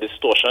saying is a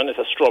distortion, it's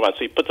a straw man. So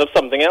he puts up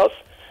something else,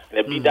 and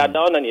they beat that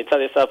down, and you tell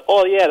yourself,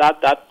 oh yeah,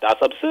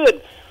 that's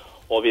absurd,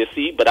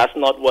 obviously, but that's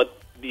not what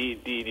the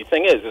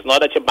thing is. It's not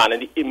that you're banning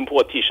the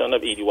importation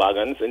of 80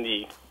 wagons in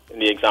the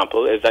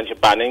example, is that you're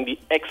banning the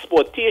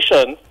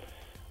exportation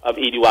of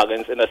 80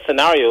 wagons in a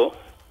scenario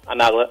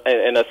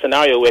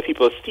where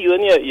people steal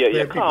in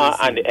your car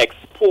and they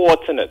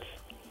export in it.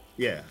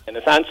 Yeah.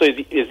 Understand? So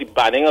is the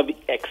banning of the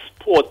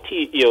export,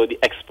 the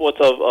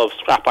export of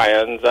scrap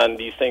irons and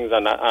these things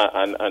and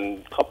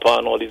copper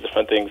and all these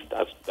different things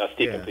that's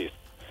taking place.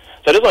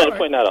 So I just wanted to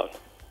point that out.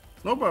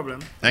 No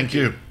problem. Thank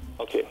you.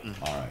 Okay.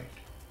 All right.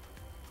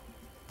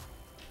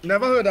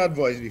 Never heard that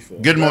voice before.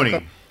 Good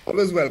morning.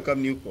 Always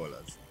welcome new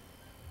callers.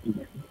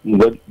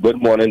 Good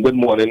morning. Good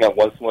morning. And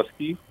once more,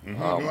 Steve. Good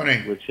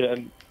morning.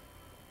 Richard.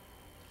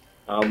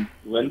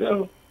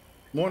 Wendell.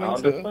 Morning, I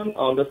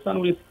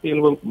understand we're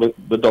still with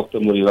Dr.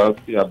 Monilal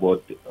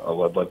about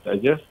but I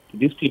guess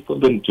these people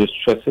been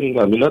distressing.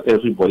 I mean, not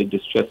everybody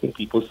distressing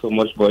people so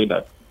much by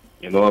that.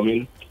 You know what I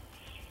mean?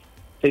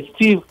 Hey,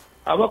 Steve,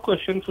 I have a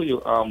question for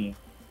you.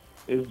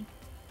 Is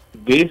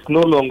Base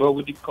no longer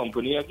with the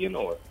company again,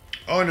 or?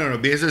 Oh, no,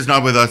 Base is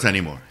not with us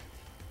anymore.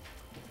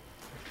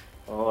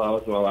 Oh, I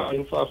was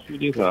wondering for a few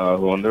days now. I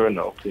was wondering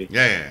now. Okay.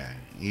 Yeah.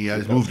 He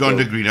has moved on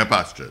to greener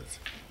pastures.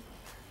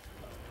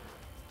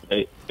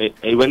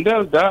 Hey,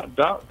 Wendell,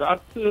 that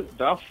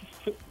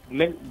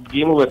next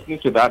game of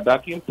Western,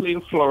 that game played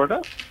in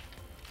Florida?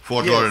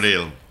 Fort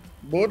Lauderdale.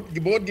 Both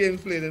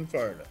games played in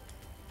Florida.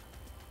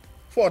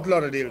 Fort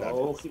Lauderdale.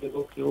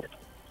 Okay.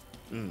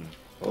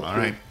 All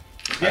right.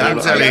 They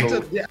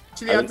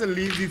actually had to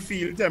leave the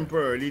field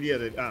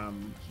temporarily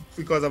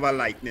because of a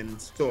lightning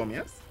storm,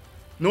 yes?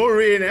 No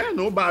rain,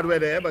 no bad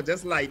weather, but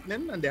just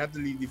lightning, and they had to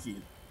leave the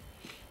field.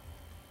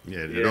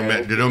 Yeah, they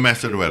don't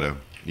mess with the weather.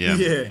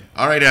 Yeah.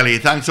 All right, Ellie.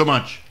 Thanks so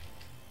much.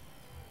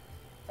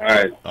 All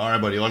right. All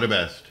right, buddy. All the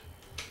best.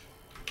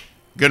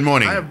 Good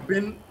morning. I have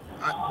been...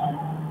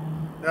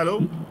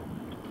 hello?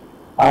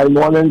 Hi,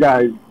 morning,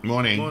 guys.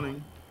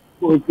 Morning.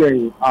 First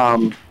thing,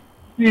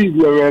 Steve,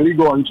 you're really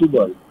going too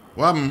good.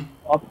 What?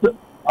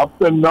 Up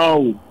to now,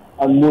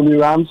 on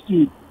Muniram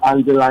Street,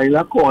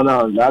 Angelina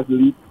Corner, that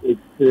leak is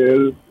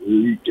still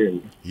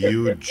leaking.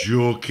 You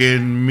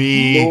joking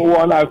me? No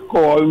one has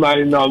called my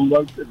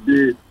number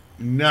today.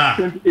 Nah.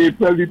 Since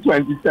April the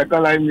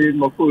 22nd, I made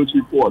my first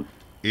report.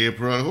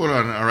 Hold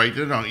on, I'll write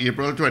it down.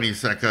 April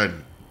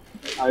 22nd.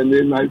 I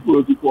made my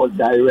first report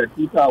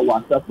directly to our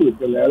water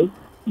personnel.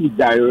 He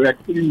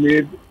directly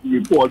made the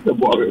report to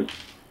Boris.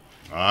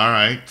 All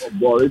right.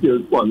 Boris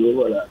is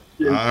responsible for that.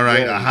 All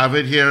right, I have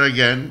it here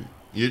again.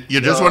 You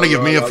just want to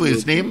give me a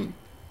first name?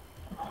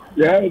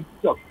 Yeah,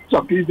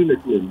 Chucky's in the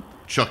name.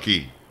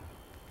 Chucky.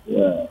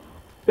 Yeah.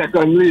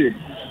 Secondly,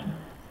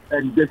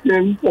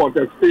 exiting Port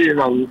of Spain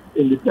on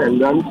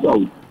Independence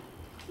South,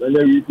 when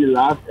they reach the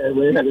last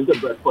airway heading to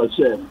Breakfast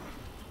Share.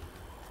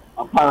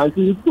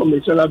 Apparently,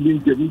 permission has been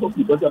given for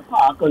people to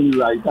park on the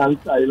right-hand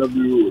side of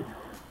the road,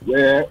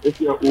 where,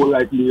 if you're old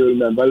like me, you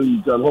remember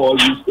Legion Hall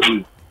used to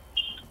be.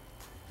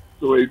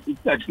 So it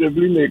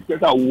effectively makes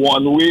it a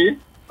one-way,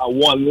 a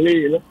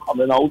one-lane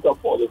coming out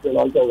of Port of Spain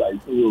onto the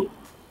right road.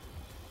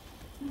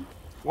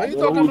 What are you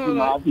talking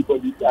about? People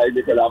decide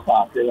they could have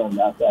parking on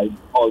that side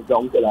or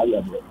down to that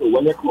level. So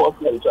when they cross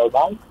Central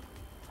Bank,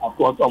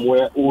 across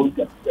somewhere old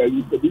Capital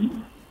used to be,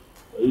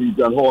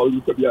 Legion Hall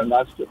used to be on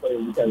that strip of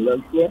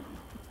Independence there,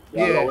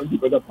 they're allowing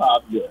people to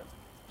park there.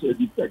 So it's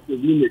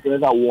effectively making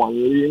it a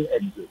one-lane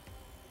exit.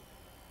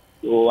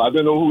 So I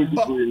don't know who is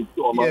doing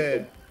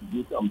to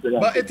do something.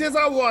 But it is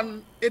a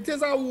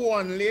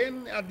one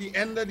lane at the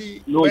end of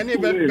the when you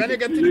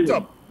get to the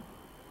top.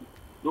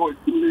 No, it's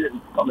 2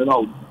 lanes coming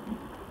out.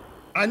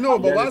 I know,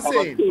 but what's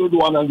saying? The third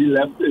one on the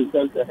left is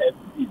just a head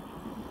speed.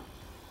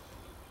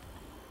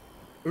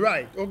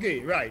 Right, okay,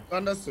 right,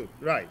 understood,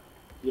 right.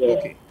 Yeah.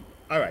 Okay,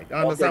 all right,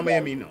 I understand what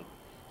you mean now.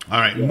 All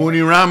right, yeah.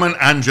 Muniram and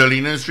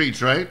Angelina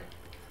Streets, right?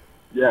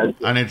 Yes.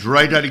 And it's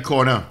right at the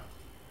corner.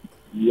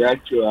 Yes,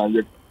 sure. And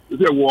if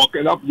you're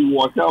walking up the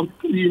water,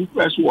 clean,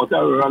 fresh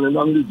water running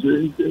on the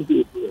drain since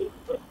April.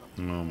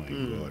 Oh, my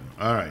God.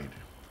 All right.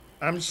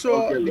 I'm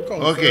sure the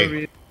council...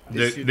 Okay,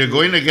 they're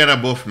going to get a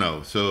buff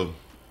now, so...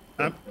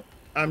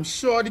 I'm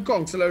sure the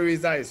councillor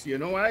raised that issue. You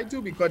know why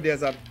too? Because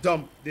there's a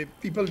dump. The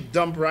people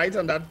dump right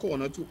on that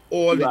corner too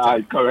all the time.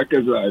 Right, correct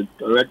is right.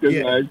 Right.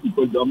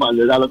 People dump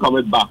and they'll come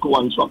it back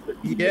one shot.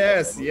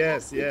 Yes.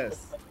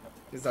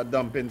 It's a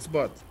dumping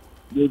spot.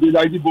 They did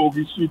like the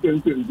Bogey Street in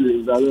St.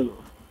 James, I don't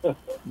know.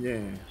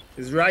 Yeah.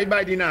 It's right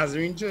by the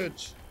Nazarene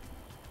Church.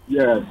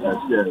 Yes.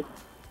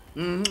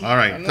 Mm-hmm. All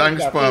right.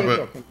 Thanks,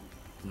 Papa.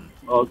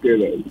 Okay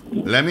then.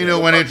 Let me know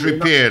when it's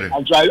repaired.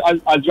 I'll drive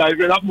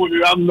it up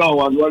Muniram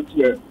now and once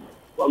we're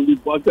from the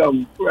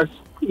bottom, fresh,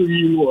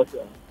 clean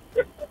water.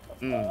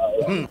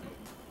 Okay,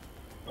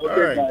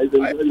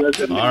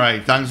 guys. All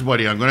right, thanks,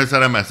 buddy. I'm going to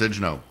send a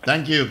message now.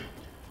 Thank you.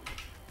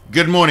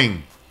 Good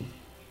morning.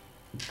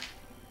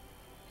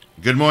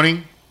 Good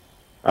morning.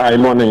 Hi,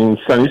 morning.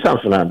 Sunny San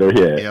Fernando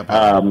here.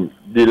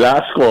 The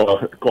last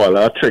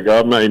caller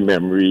triggered my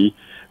memory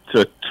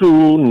to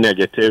two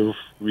negative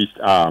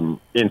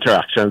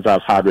interactions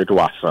I've had with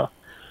WASA.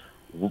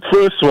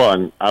 First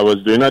one, I was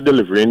doing a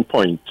delivery in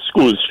Point,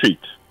 School Street.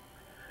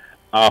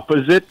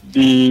 Opposite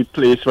the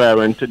place where I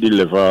went to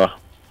deliver,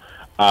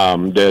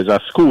 there's a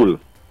school.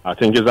 I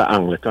think it's an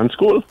Anglican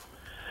school.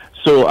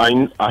 So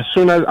as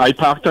soon as I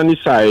parked on the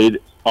side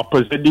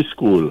opposite the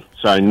school,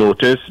 so I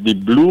noticed the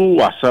blue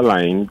WASA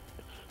line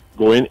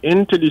going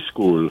into the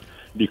school.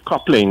 The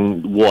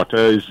coupling water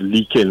is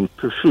leaking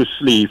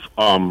profusely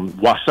from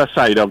WASA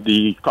side of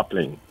the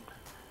coupling,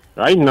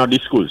 right? Not the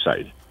school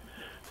side.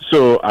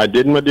 So I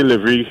did my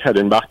delivery,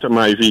 heading back to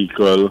my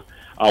vehicle.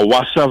 A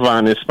WASA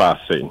van is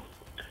passing.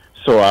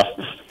 So I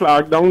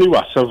flagged down the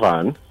WASA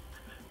van,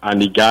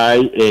 and the guy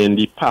in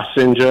the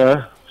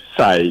passenger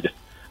side,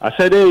 I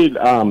said, hey,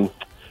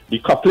 the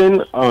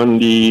coupling on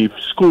the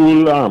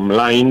school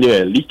line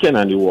there leaking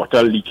and the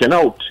water leaking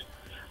out.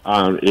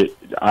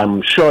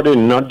 I'm sure they're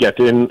not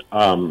getting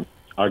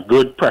a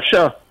good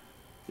pressure.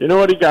 You know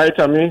what the guy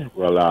told me?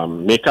 Well,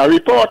 make a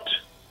report.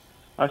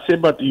 I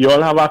said, but you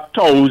all have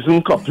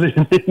 1,000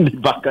 coupling in the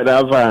back of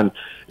that van.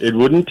 It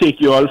wouldn't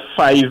take you all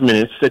 5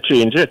 minutes to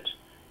change it.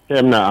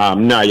 You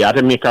have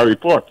to make a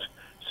report.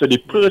 So the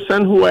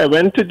person who I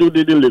went to do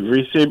the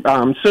delivery said,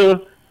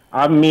 sir,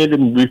 I've made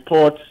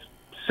reports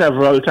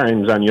several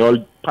times and you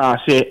all pass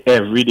here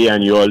every day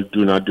and you all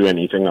do not do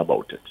anything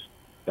about it.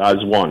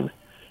 That's one.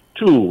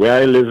 Two,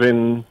 where I live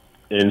in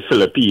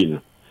Philippines,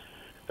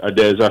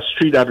 there's a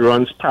street that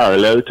runs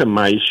parallel to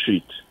my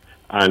street,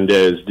 and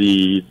there's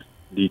the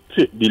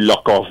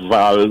lock-off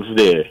valve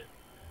there,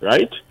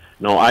 right?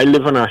 Now, I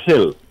live on a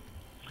hill,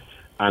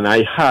 and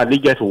I hardly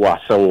get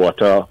WASA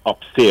water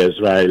upstairs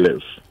where I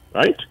live,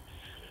 right?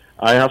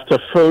 I have to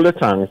fill the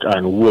tank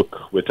and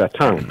work with a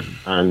tank,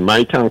 and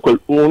my tank will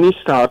only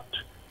start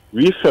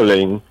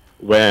refilling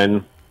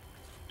when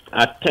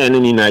at 10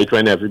 in the night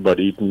when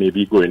everybody may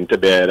be going to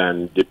bed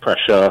and the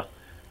pressure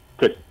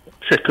could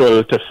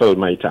trickle to fill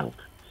my tank.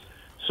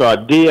 So a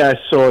day I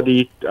saw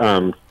the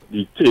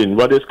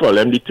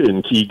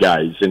turnkey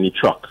guys in the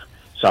truck.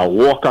 So I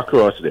walk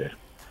across there.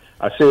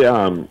 I say,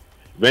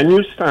 when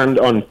you stand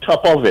on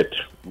top of it,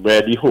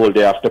 where the hole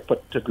they have to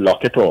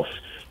lock it off,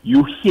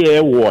 you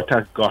hear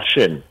water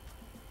gushing.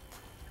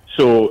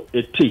 So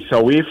it takes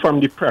away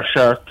from the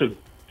pressure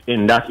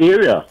in that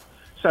area.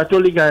 So I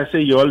told the guy, I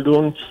say, you all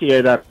don't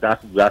hear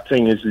that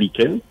thing is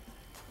leaking?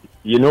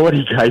 You know what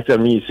the guy told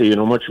me? He said, you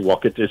know how much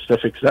work it is to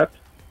fix that?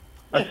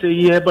 I say,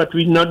 yeah, but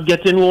we're not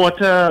getting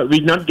water.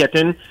 We're not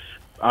getting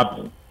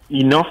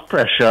enough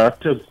pressure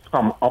to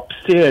come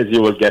upstairs.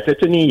 You will get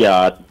it in the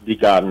yard, the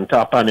garden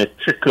top, and it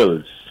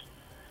trickles.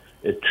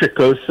 It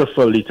trickles to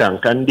fill the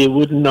tank, and they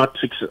would not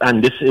fix it.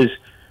 And this is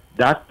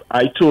that,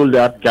 I told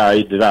that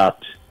guy that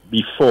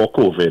before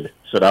COVID.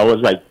 So that was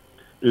like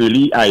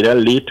either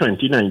late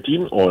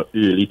 2019 or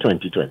early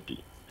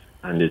 2020.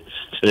 And it's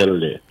still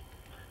there.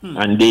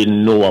 And they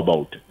know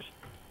about it.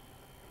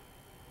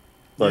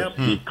 But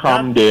they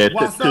come there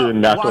to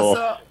turn that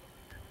off.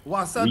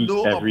 WASA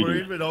don't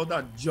operate without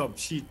a job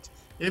sheet.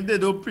 If they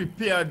don't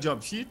prepare a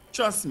job sheet,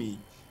 trust me,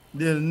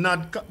 they'll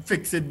not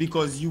fix it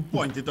because you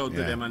point it out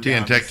to them. And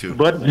Tech too.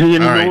 But they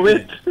know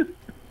it.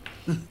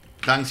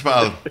 Thanks,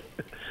 pal.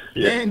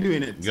 They ain't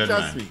doing it. Good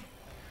trust man. me.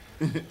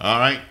 All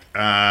right.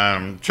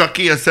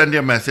 Chucky has sent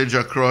a message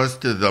across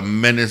to the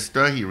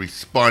minister. He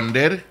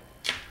responded.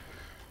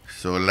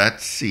 So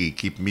let's see.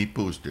 Keep me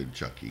posted,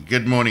 Chucky.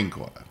 Good morning,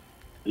 caller.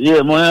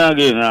 Yeah, morning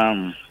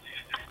again.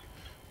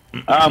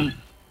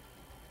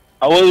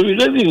 I was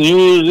reading the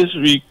news this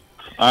week,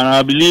 and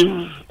I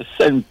believe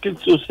St.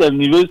 Kitts or St.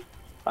 Nevis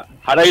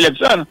had an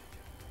election.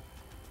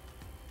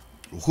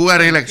 Who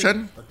had an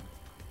election?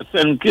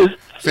 St. Kitts.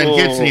 St.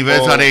 Kitts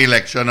Nevis had an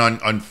election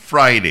on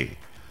Friday,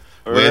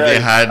 where they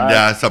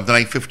had something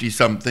like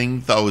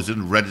 50-something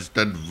thousand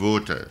registered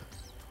voters.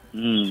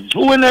 Who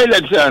won the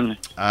election?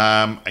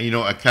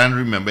 I can't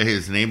remember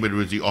his name, but it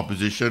was the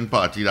opposition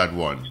party that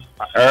won.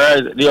 All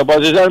right, the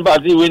opposition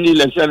party win the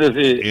election, they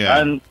say. Yeah.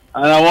 And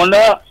I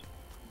wonder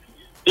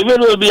if it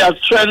will be a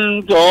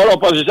trend to all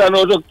opposition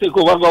also take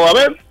over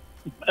government.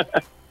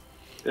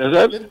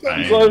 Yes,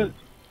 because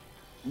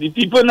the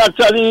people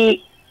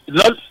naturally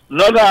they're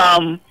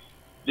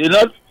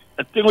not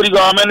think with the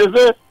government,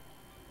 they say.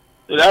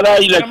 The other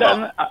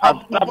election,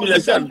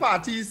 opposition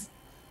parties,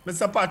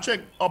 Mr.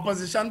 Patrick,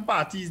 opposition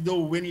parties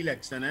don't win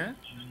election, eh?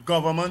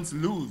 Governments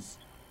lose.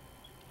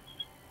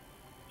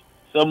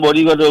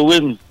 Somebody got to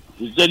win.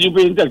 You said you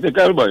being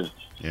technical, boy.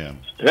 Yeah.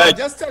 Right. I'm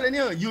just telling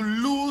you, you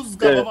lose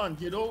government,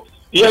 you know.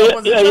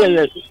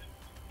 Yeah,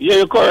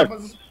 you're correct.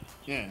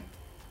 Yeah.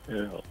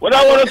 Yeah. What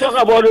I want to talk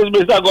about is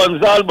Mr.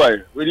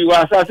 Gonzalez, with the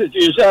Wassa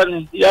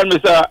situation, he and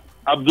Mr.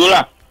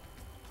 Abdullah.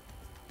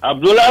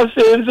 Abdullah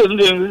saying certain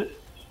things.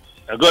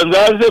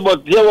 Gonzalez say,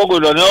 but here we're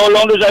going on. How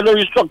long do you try to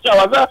restructure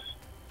Wassa?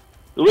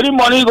 With the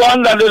money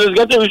gone, that they just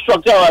get to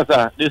restructure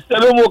Wassa. They sell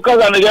them workers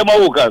and they get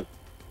more workers.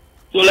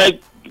 So, like,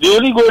 they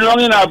only go along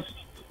in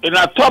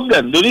a top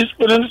then. They only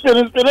spinning.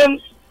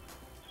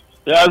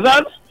 You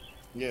understand?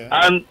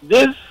 Yeah. And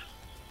this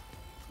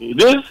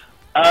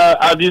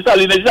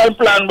desalination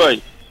plan,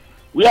 boy.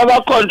 We have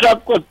a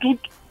contract for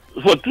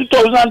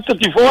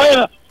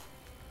 2034.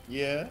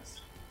 Yes.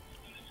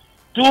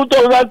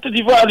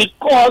 2034, and it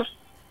costs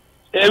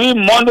every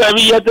month,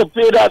 every year to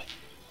pay that.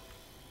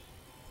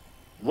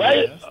 Why?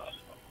 Yes.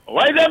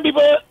 Why them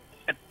people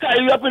tie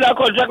you up in a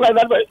contract like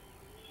that, boy?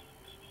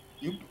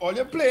 All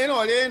you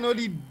know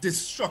the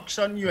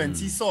destruction UNC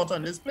sought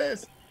on this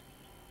place.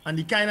 And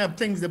the kind of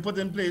things they put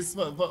in place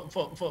for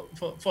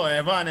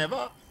forever and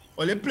ever.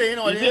 All they playing,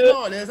 all they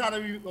know, it's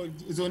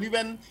only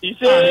when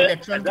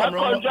election come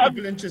around,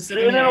 people interested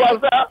in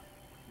it.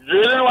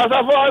 Draining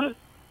water fund,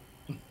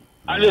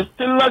 and they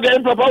still not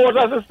getting proper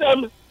water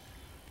systems.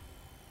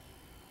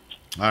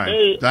 All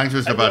right. Thanks,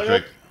 Mr.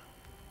 Patrick.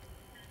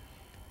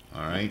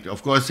 All right.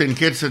 Of course, St.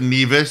 Kitts and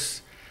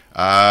Nevis, they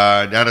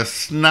had a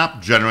snap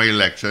general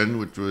election,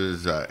 which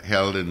was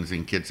held in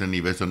St. Kitts and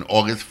Nevis on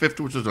August 5th,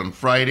 which was on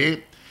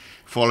Friday,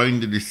 following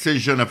the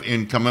decision of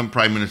incumbent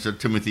Prime Minister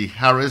Timothy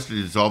Harris to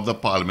dissolve the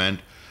parliament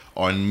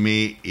on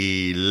May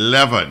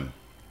 11.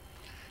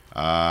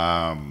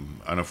 And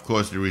of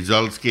course, the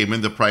results came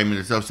in. The Prime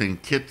Minister of St.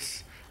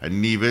 Kitts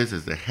and Nevis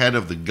is the head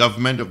of the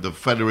government of the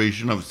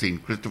Federation of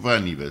St. Christopher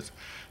and Nevis.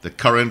 The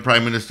current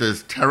Prime Minister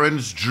is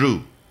Terence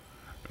Drew.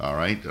 All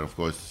right, and of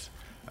course,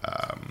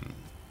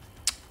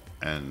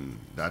 and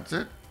that's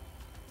it.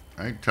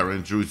 All right,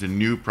 Terence Drew is the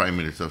new Prime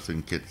Minister of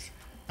St. Kitts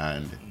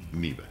and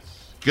Nevis.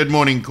 Good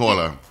morning,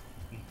 caller.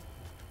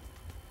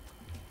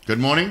 Good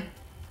morning.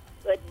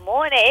 Good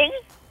morning.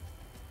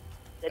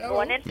 Good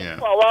morning to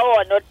Power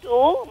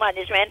 102,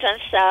 management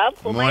and staff.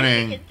 Who Morning. am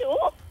I speaking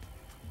to?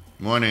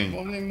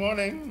 Morning.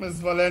 Morning. Miss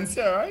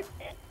Valencia, right?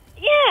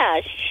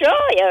 Yeah,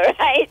 sure, you're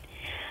right.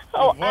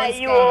 How are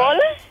you all?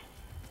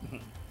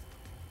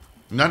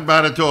 Not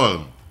bad at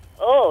all.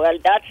 Oh, well,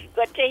 that's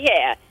good to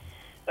hear.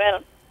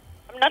 Well,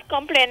 I'm not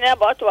complaining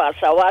about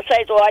Wassa.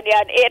 Wassa is 1 year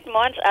and 8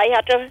 months. I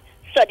had to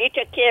study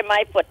to cure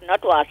my foot,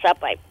 not Wassa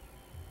pipe.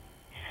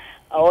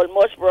 I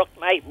almost broke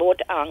my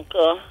both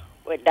ankle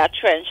with that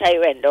trench I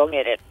went down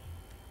in it.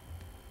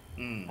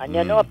 And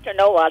you know, up to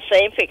now, Wassa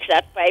ain't fixed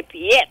that pipe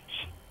yet.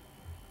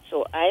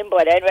 So I'm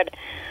bothered with.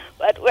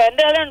 But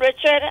Wendell and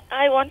Richard,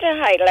 I want to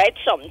highlight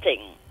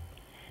something.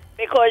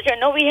 Because, you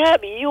know, we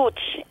have youth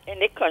in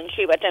the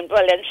country, but in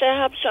Valencia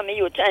have some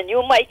youth, and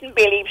you mightn't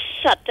believe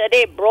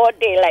Saturday, broad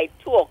daylight,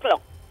 2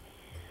 o'clock.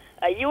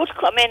 A youth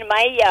come in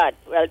my yard.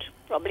 Well,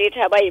 probably it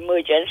have an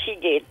emergency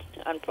gate,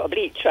 and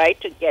probably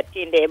tried to get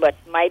in there, but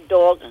my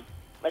dog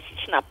was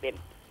snapping.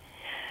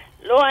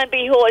 Lo and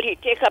behold, he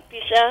take a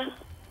piece of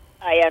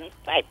iron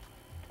pipe,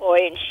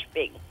 4-inch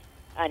big,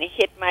 and he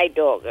hit my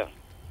dog. Well,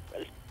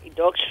 the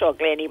dog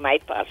struggling, he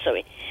might pass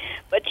away.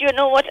 But you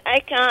know what I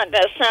can't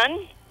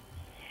understand?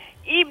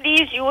 If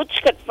these youths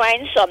could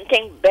find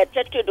something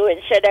better to do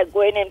instead of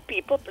going in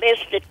people's place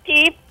to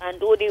thief and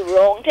do the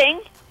wrong thing,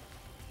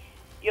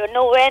 you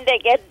know, when they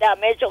get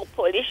damaged or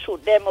police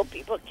shoot them or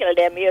people kill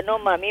them, you know,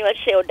 mommy will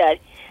say, oh, that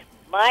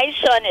my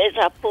son is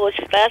a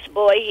first-class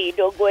boy. He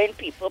don't go in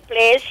people's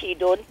place. He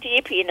don't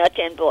thief. He not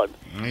involved.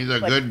 He's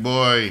a good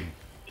boy.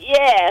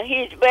 Yeah,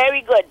 he's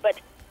very good.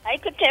 But I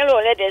could tell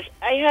all of this.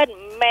 I had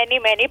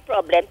many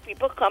problems.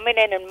 People coming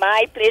in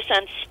my place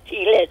and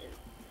stealing.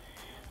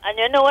 And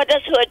you know what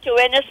does hurt you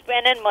when you're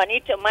spending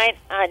money to mind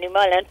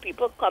animal and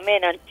people come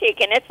in and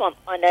taking it from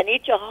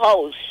underneath your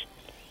house?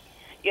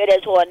 You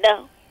just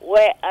wonder,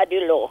 where are the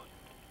law?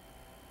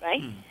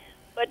 Right?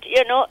 But,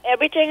 you know,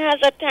 everything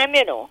has a time,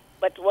 you know.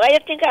 But why you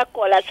think our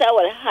callers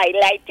will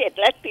highlight it?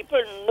 Let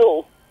people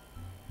know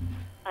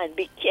and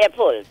be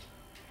careful.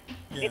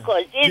 Yeah.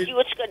 Because these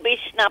youths could be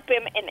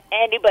snapping in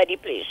anybody's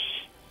place.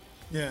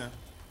 Yeah.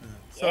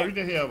 Sorry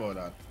to hear about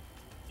that.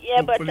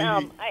 Yeah, but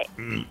I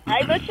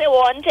will say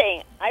one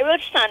thing. I will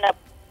stand up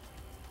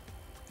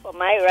for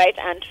my right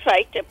and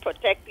try to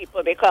protect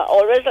people, because I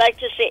always like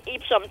to say,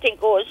 if something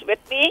goes with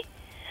me,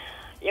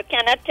 you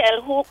cannot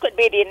tell who could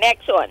be the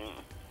next one.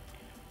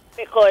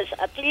 Because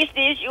at least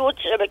these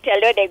youths will tell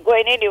you they're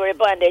going in the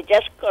river and they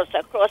just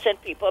cross in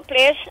people's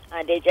place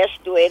and they're just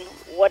doing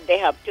what they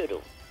have to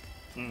do.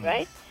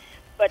 Right?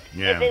 But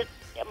it is,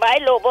 my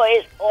logo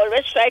is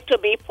always try to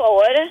be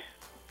forward.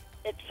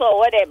 It's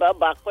forward ever,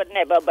 backward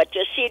never. But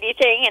you see the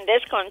thing in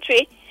this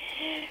country,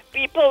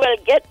 people will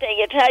get things.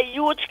 It's how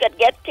youths can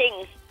get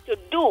things to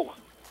do.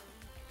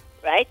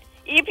 Right?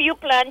 If you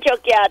plant your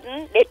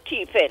garden, they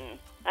thief in.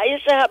 I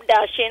used to have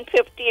dashing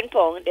 15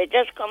 pounds. They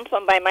just come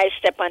from by my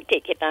step and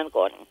take it and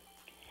gone.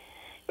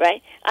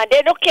 Right? And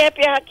they don't care if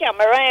you have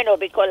camera, you know,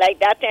 because like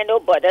that ain't no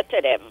bother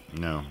to them.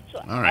 No. So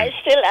all right.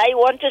 I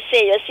want to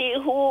say, you see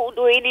who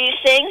doing these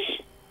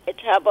things? it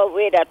have a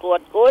way that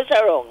what goes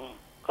around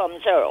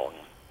comes around.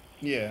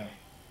 Yeah.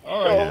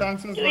 All right,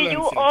 thanks, Ms. Valencia.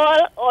 You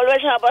all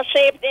always have a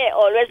safe day.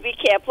 Always be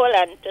careful.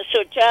 And to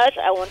Suchas,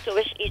 I want to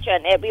wish each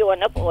and every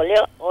one of all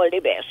the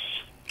best.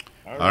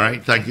 All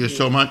right, thank you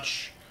so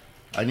much.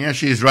 And yeah,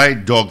 she's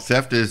right. Dog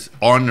theft is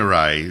on the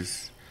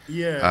rise.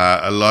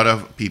 Yeah. A lot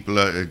of people,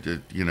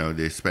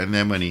 they spend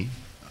their money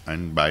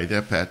and buy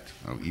their pet.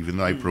 Even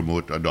though I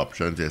promote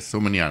adoptions, there's so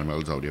many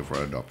animals out there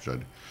for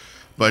adoption.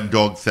 But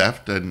dog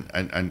theft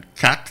and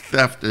cat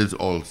theft is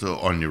also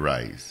on the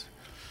rise.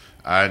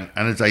 And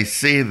as I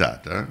say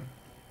that,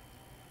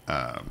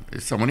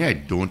 it's somebody I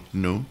don't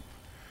know,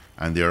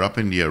 and they're up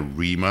in the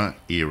Arima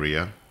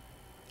area.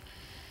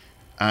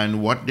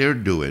 And what they're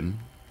doing,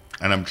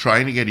 and I'm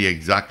trying to get the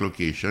exact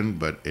location,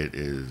 but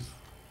it's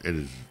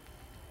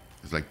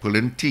like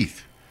pulling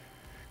teeth.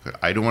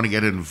 I don't want to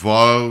get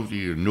involved.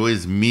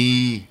 It's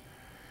me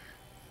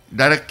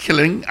that are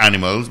killing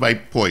animals by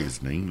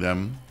poisoning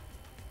them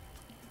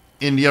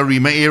in the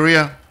Arima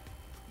area.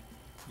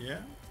 Yeah.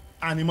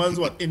 Animals,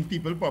 what, in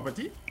people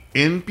property?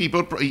 In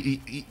people,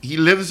 he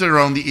lives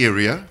around the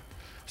area,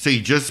 so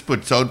he just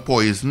puts out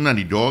poison, and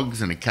the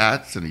dogs and the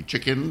cats and the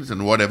chickens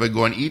and whatever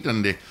go and eat,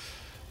 and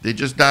they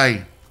just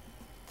die.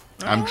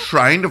 I'm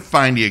trying to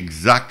find the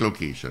exact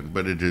location,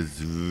 but it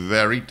is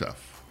very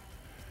tough.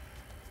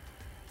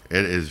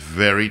 It is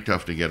very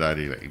tough to get out of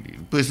here. The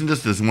person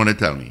just doesn't want to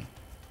tell me.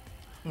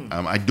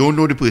 I don't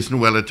know the person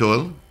well at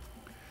all.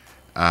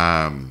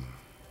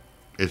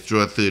 It's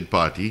through a third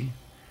party.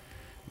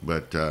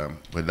 But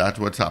that's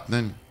what's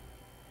happening.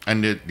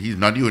 And he's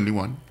not the only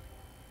one.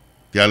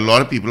 There are a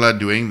lot of people that are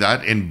doing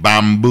that. In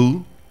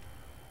Bamboo,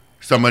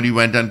 somebody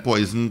went and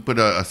put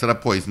a set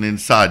of poison in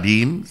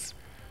sardines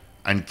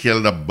and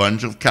killed a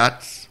bunch of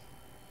cats.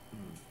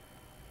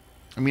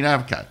 I mean, I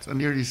have cats,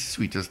 and they're the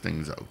sweetest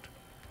things out.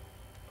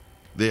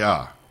 They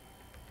are.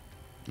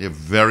 They're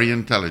very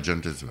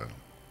intelligent as well.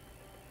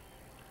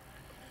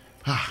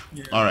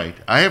 All right.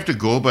 I have to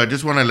go, but I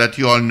just want to let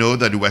you all know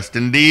that the West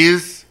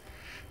Indies...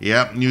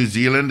 Yeah, New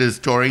Zealand is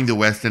touring the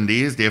West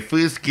Indies. Their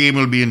first game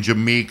will be in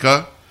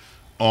Jamaica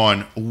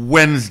on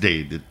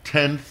Wednesday, the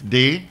 10th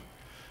day.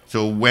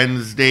 So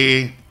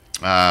Wednesday,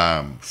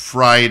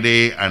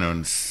 Friday, and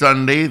on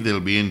Sunday,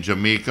 they'll be in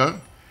Jamaica.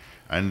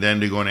 And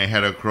then they're going to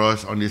head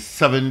across on the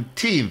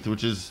 17th,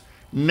 which is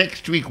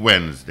next week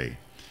Wednesday,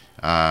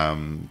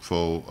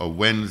 for a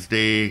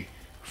Wednesday,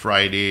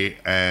 Friday,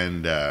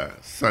 and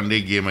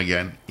Sunday game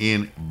again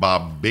in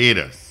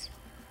Barbados.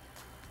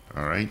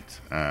 All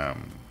right.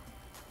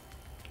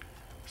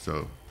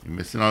 So you're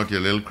missing out your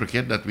little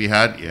cricket that we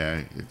had.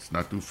 Yeah, it's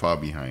not too far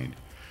behind.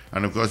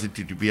 And of course, the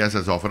TTPS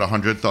has offered a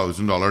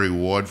 $100,000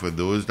 reward for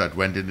those that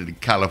went into the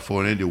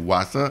California, the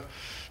WASA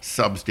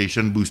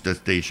substation, booster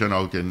station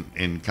out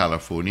in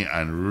California,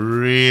 and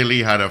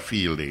really had a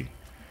field day.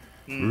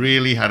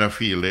 Really had a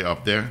field day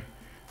up there.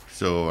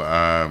 So,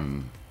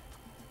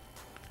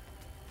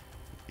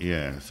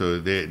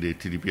 so the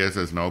TTPS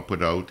has now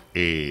put out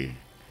a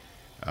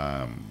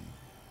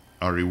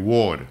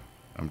reward.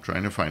 I'm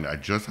trying to find it. I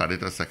just had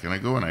it a second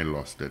ago and I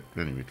lost it.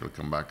 Anyway, it will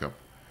come back up.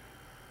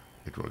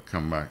 It will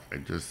come back.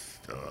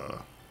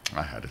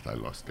 I had it. I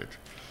lost it.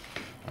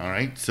 All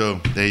right. So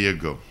there you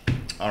go.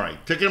 All right.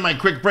 Taking my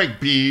quick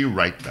break. Be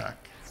right back.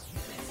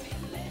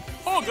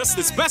 August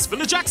is Best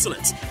Village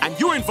Excellence, and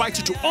you're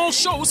invited to all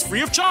shows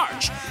free of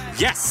charge.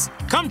 Yes,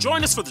 come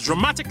join us for the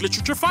Dramatic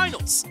Literature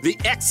Finals, the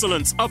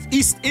excellence of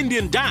East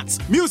Indian dance,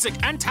 music,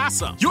 and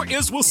tassa. Your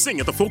ears will sing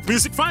at the Folk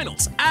Music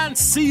Finals and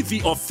see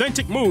the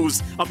authentic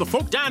moves of the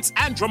folk dance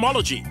and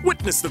dramology.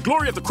 Witness the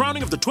glory of the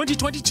crowning of the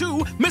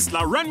 2022 Miss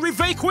La Reine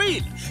Rive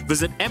Queen.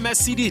 Visit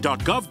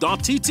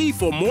mscd.gov.tt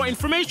for more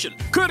information.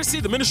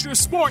 Courtesy the Ministry of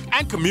Sport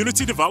and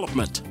Community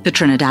Development. The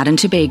Trinidad and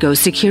Tobago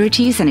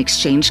Securities and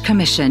Exchange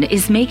Commission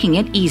is making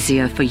it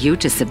easier for you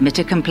to submit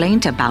a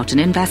complaint about an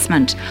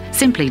investment.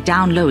 Simply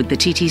download the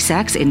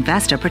TTSEC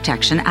Investor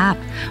Protection app.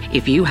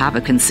 If you have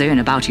a concern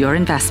about your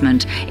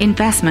investment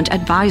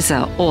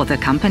advisor, or the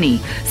company,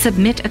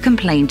 submit a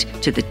complaint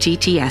to the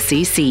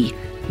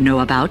TTSEC.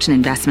 Know about an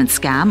investment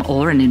scam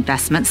or an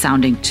investment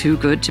sounding too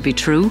good to be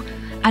true?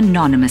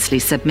 Anonymously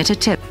submit a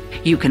tip.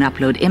 You can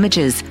upload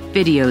images,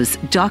 videos,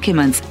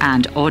 documents,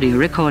 and audio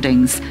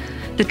recordings.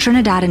 The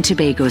Trinidad and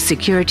Tobago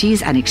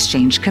Securities and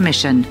Exchange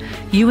Commission.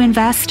 You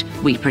invest,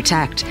 we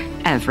protect.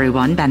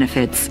 Everyone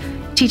benefits.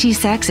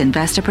 TTSEC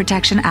Investor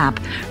Protection app,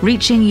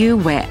 reaching you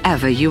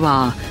wherever you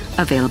are.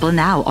 Available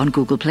now on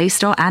Google Play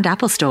Store and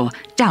Apple Store.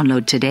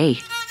 Download today.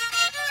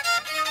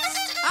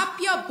 Up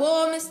your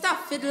bow, Mr.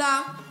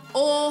 Fiddler.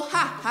 Oh,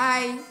 ha,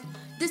 hi.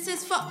 This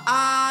is for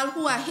all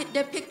who are hit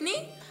the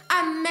picnic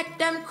and make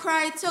them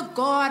cry to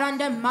God and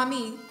their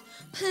mommy.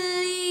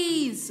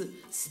 Please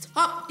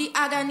stop the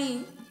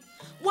agony.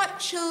 What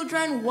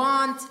children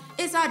want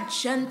is a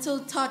gentle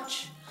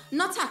touch,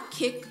 not a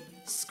kick,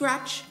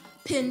 scratch,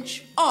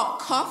 pinch, or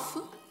cuff.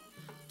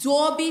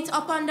 Don't beat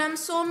up on them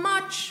so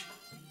much.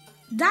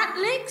 That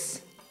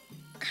licks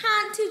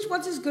can't teach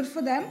what is good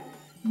for them.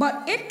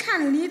 but it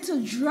can lead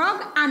to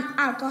drug and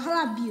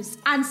alcohol abuse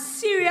and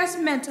serious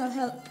mental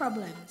health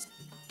problems.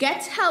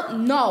 Get help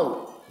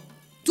now.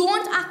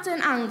 Don't act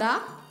in anger.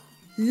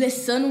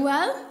 Listen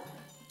well.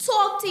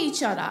 Talk to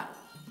each other.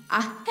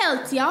 A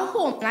healthier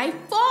home life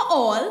for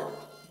all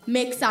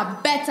makes a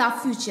better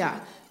future.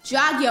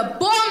 Drag your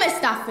ball,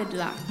 Mr.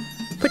 Fiddler.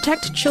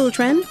 Protect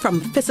children from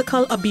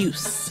physical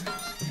abuse.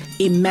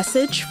 A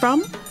message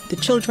from the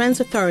Children's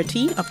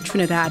Authority of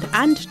Trinidad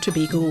and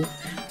Tobago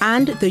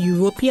and the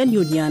European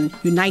Union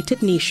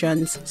United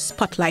Nations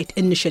Spotlight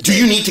Initiative. Do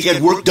you need to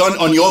get work done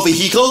on your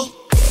vehicle?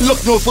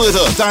 Look no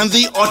further than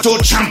the Auto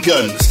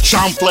Champions.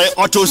 Champlain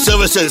Auto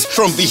Services.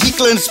 From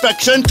vehicle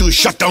inspection to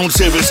shutdown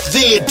service,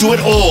 they do it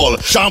all.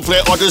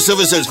 Champlain Auto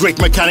Services.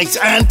 Great mechanics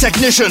and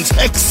technicians.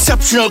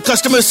 Exceptional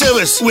customer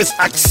service with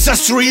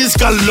accessories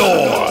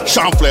galore.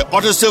 Champlain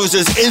Auto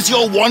Services is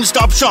your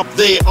one-stop shop.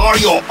 They are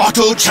your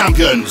Auto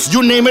Champions.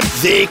 You name it,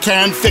 they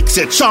can fix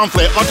it.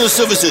 Champlain Auto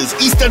Services.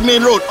 Eastern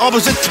Main Road,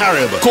 opposite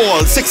Carib.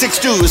 Call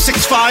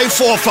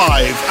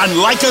 662-6545 and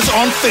like us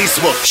on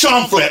Facebook.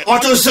 Champlain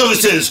Auto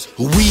Services.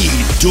 We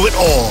do it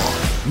all.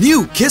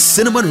 New Kiss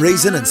Cinnamon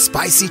Raisin and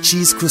Spicy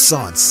Cheese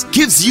Croissants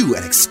gives you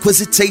an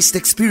exquisite taste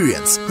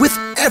experience with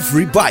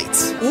every bite.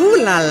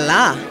 Ooh la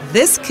la,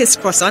 this Kiss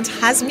Croissant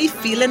has me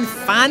feeling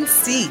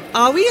fancy.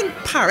 Are we in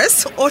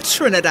Paris or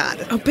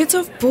Trinidad? A bit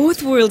of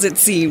both worlds, it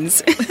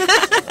seems.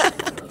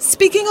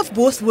 Speaking of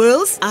both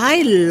worlds,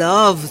 I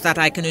love that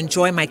I can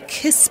enjoy my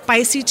Kiss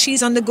Spicy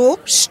Cheese on the go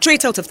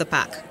straight out of the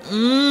pack.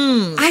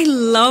 I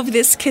love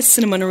this Kiss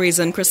Cinnamon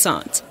Raisin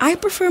Croissant. I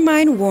prefer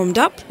mine warmed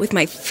up with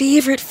my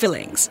favorite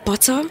fillings,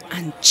 butter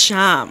and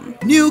jam.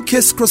 New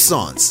Kiss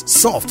Croissants,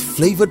 soft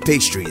flavored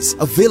pastries,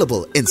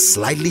 available in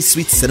slightly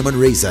sweet cinnamon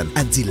raisin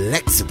and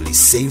delectably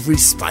savory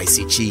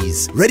spicy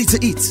cheese. Ready to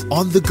eat,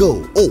 on the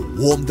go, or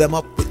warm them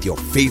up with your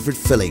favorite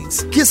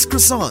fillings. Kiss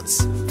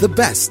Croissants, the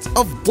best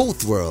of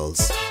both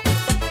worlds.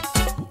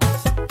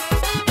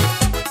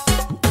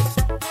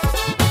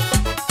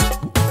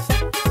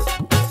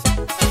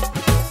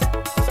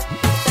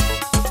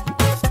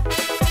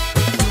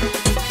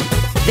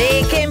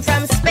 They came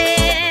from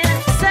Spain,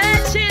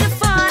 searching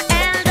for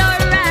El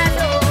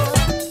Dorado.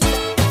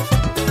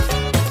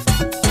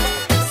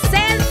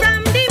 Sailed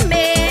from the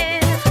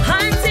main,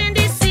 hunting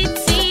the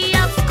city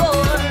of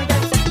gold.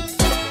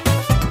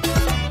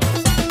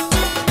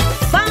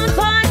 Found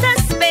Port of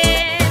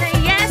Spain,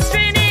 yes,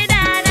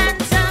 Trinidad and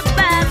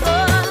Tobago.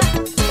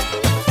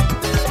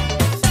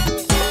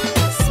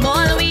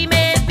 Small we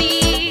may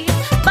be,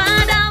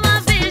 but our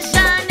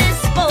vision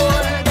is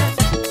bold.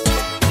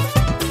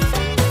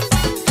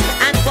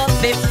 And for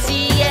 50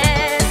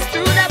 years,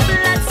 through the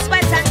blood,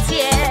 sweat and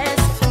tears,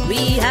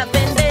 we have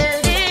been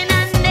building a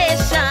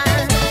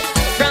nation.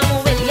 From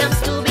Williams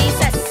to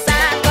Bissessa,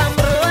 come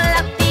roll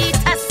up the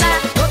tassa.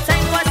 No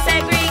time for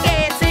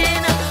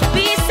segregating,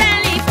 we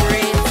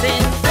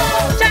celebrating.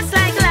 Just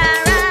like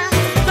Lara,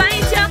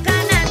 fight your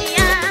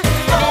Canania,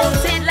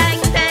 melted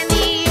like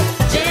Penny,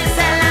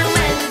 Giselle and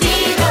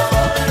Wendy.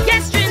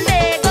 Yes,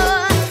 Trinbago,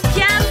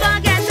 can't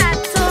forget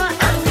Atto,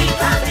 and we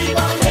can't leave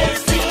on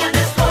hasty on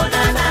this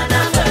golden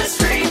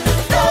anniversary.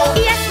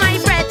 Yes, my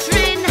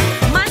brethren,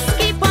 must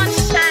keep on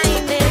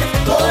shining.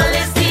 Goal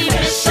is the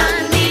mission,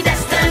 the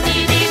destiny,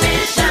 the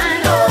vision.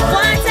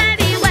 Wanted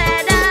the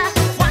weather,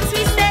 once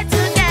we stay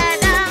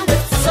together,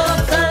 with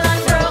circle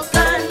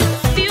unbroken.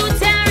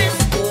 Future is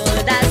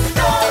good as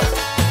gold.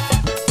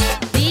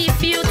 The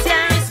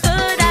future is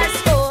good as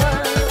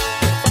gold.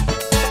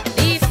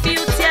 The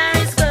future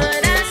is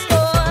good as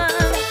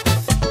gold.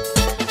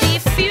 The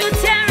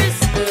future is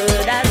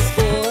good as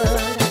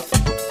gold.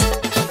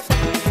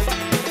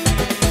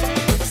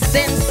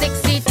 Since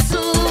 62,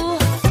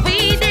 we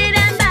did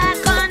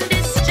embark on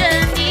this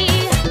journey.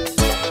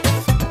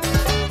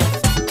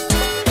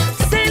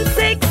 Since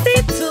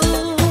 62,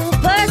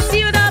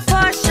 pursued a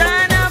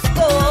portion of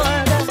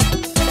gold.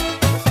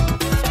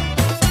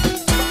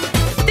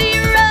 The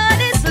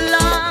road is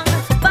long,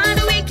 but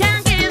we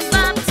can't give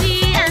up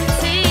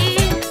TNT.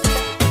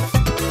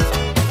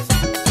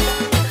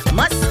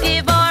 Must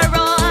give our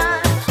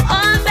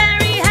all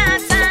very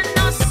heart and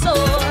no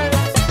soul.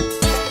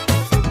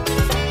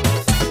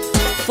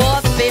 For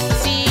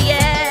 50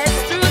 years,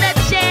 through the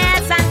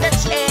chairs and the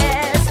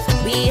chairs,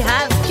 we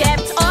have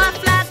kept our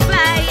flag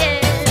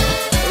flying.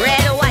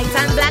 Red, white,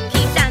 and black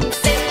keep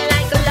dancing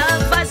like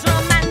lovers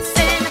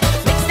romancing.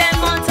 Mix them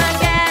all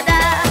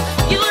together,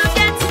 you'll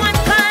get one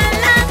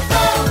color.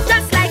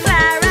 Just like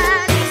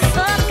Lara, the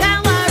Soca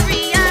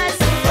Warriors,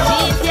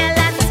 GPL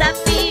and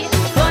Taffy,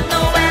 for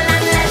Noel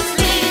and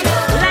Leslie.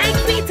 Like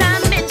Peter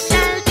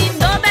Mitchell, the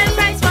Nobel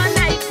Prize for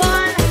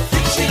Naiphone.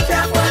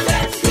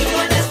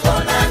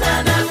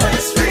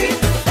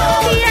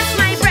 Yes,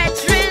 my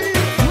brethren,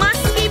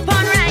 must keep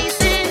on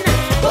rising.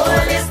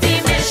 Goal is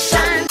the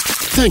mission.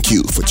 Thank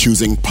you for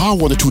choosing Power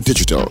 102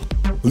 Digital.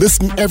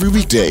 Listen every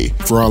weekday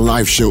for our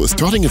live show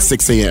starting at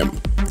 6 a.m.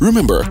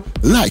 Remember,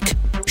 like,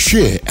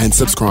 share, and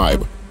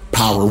subscribe.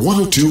 Power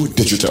 102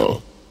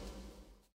 Digital.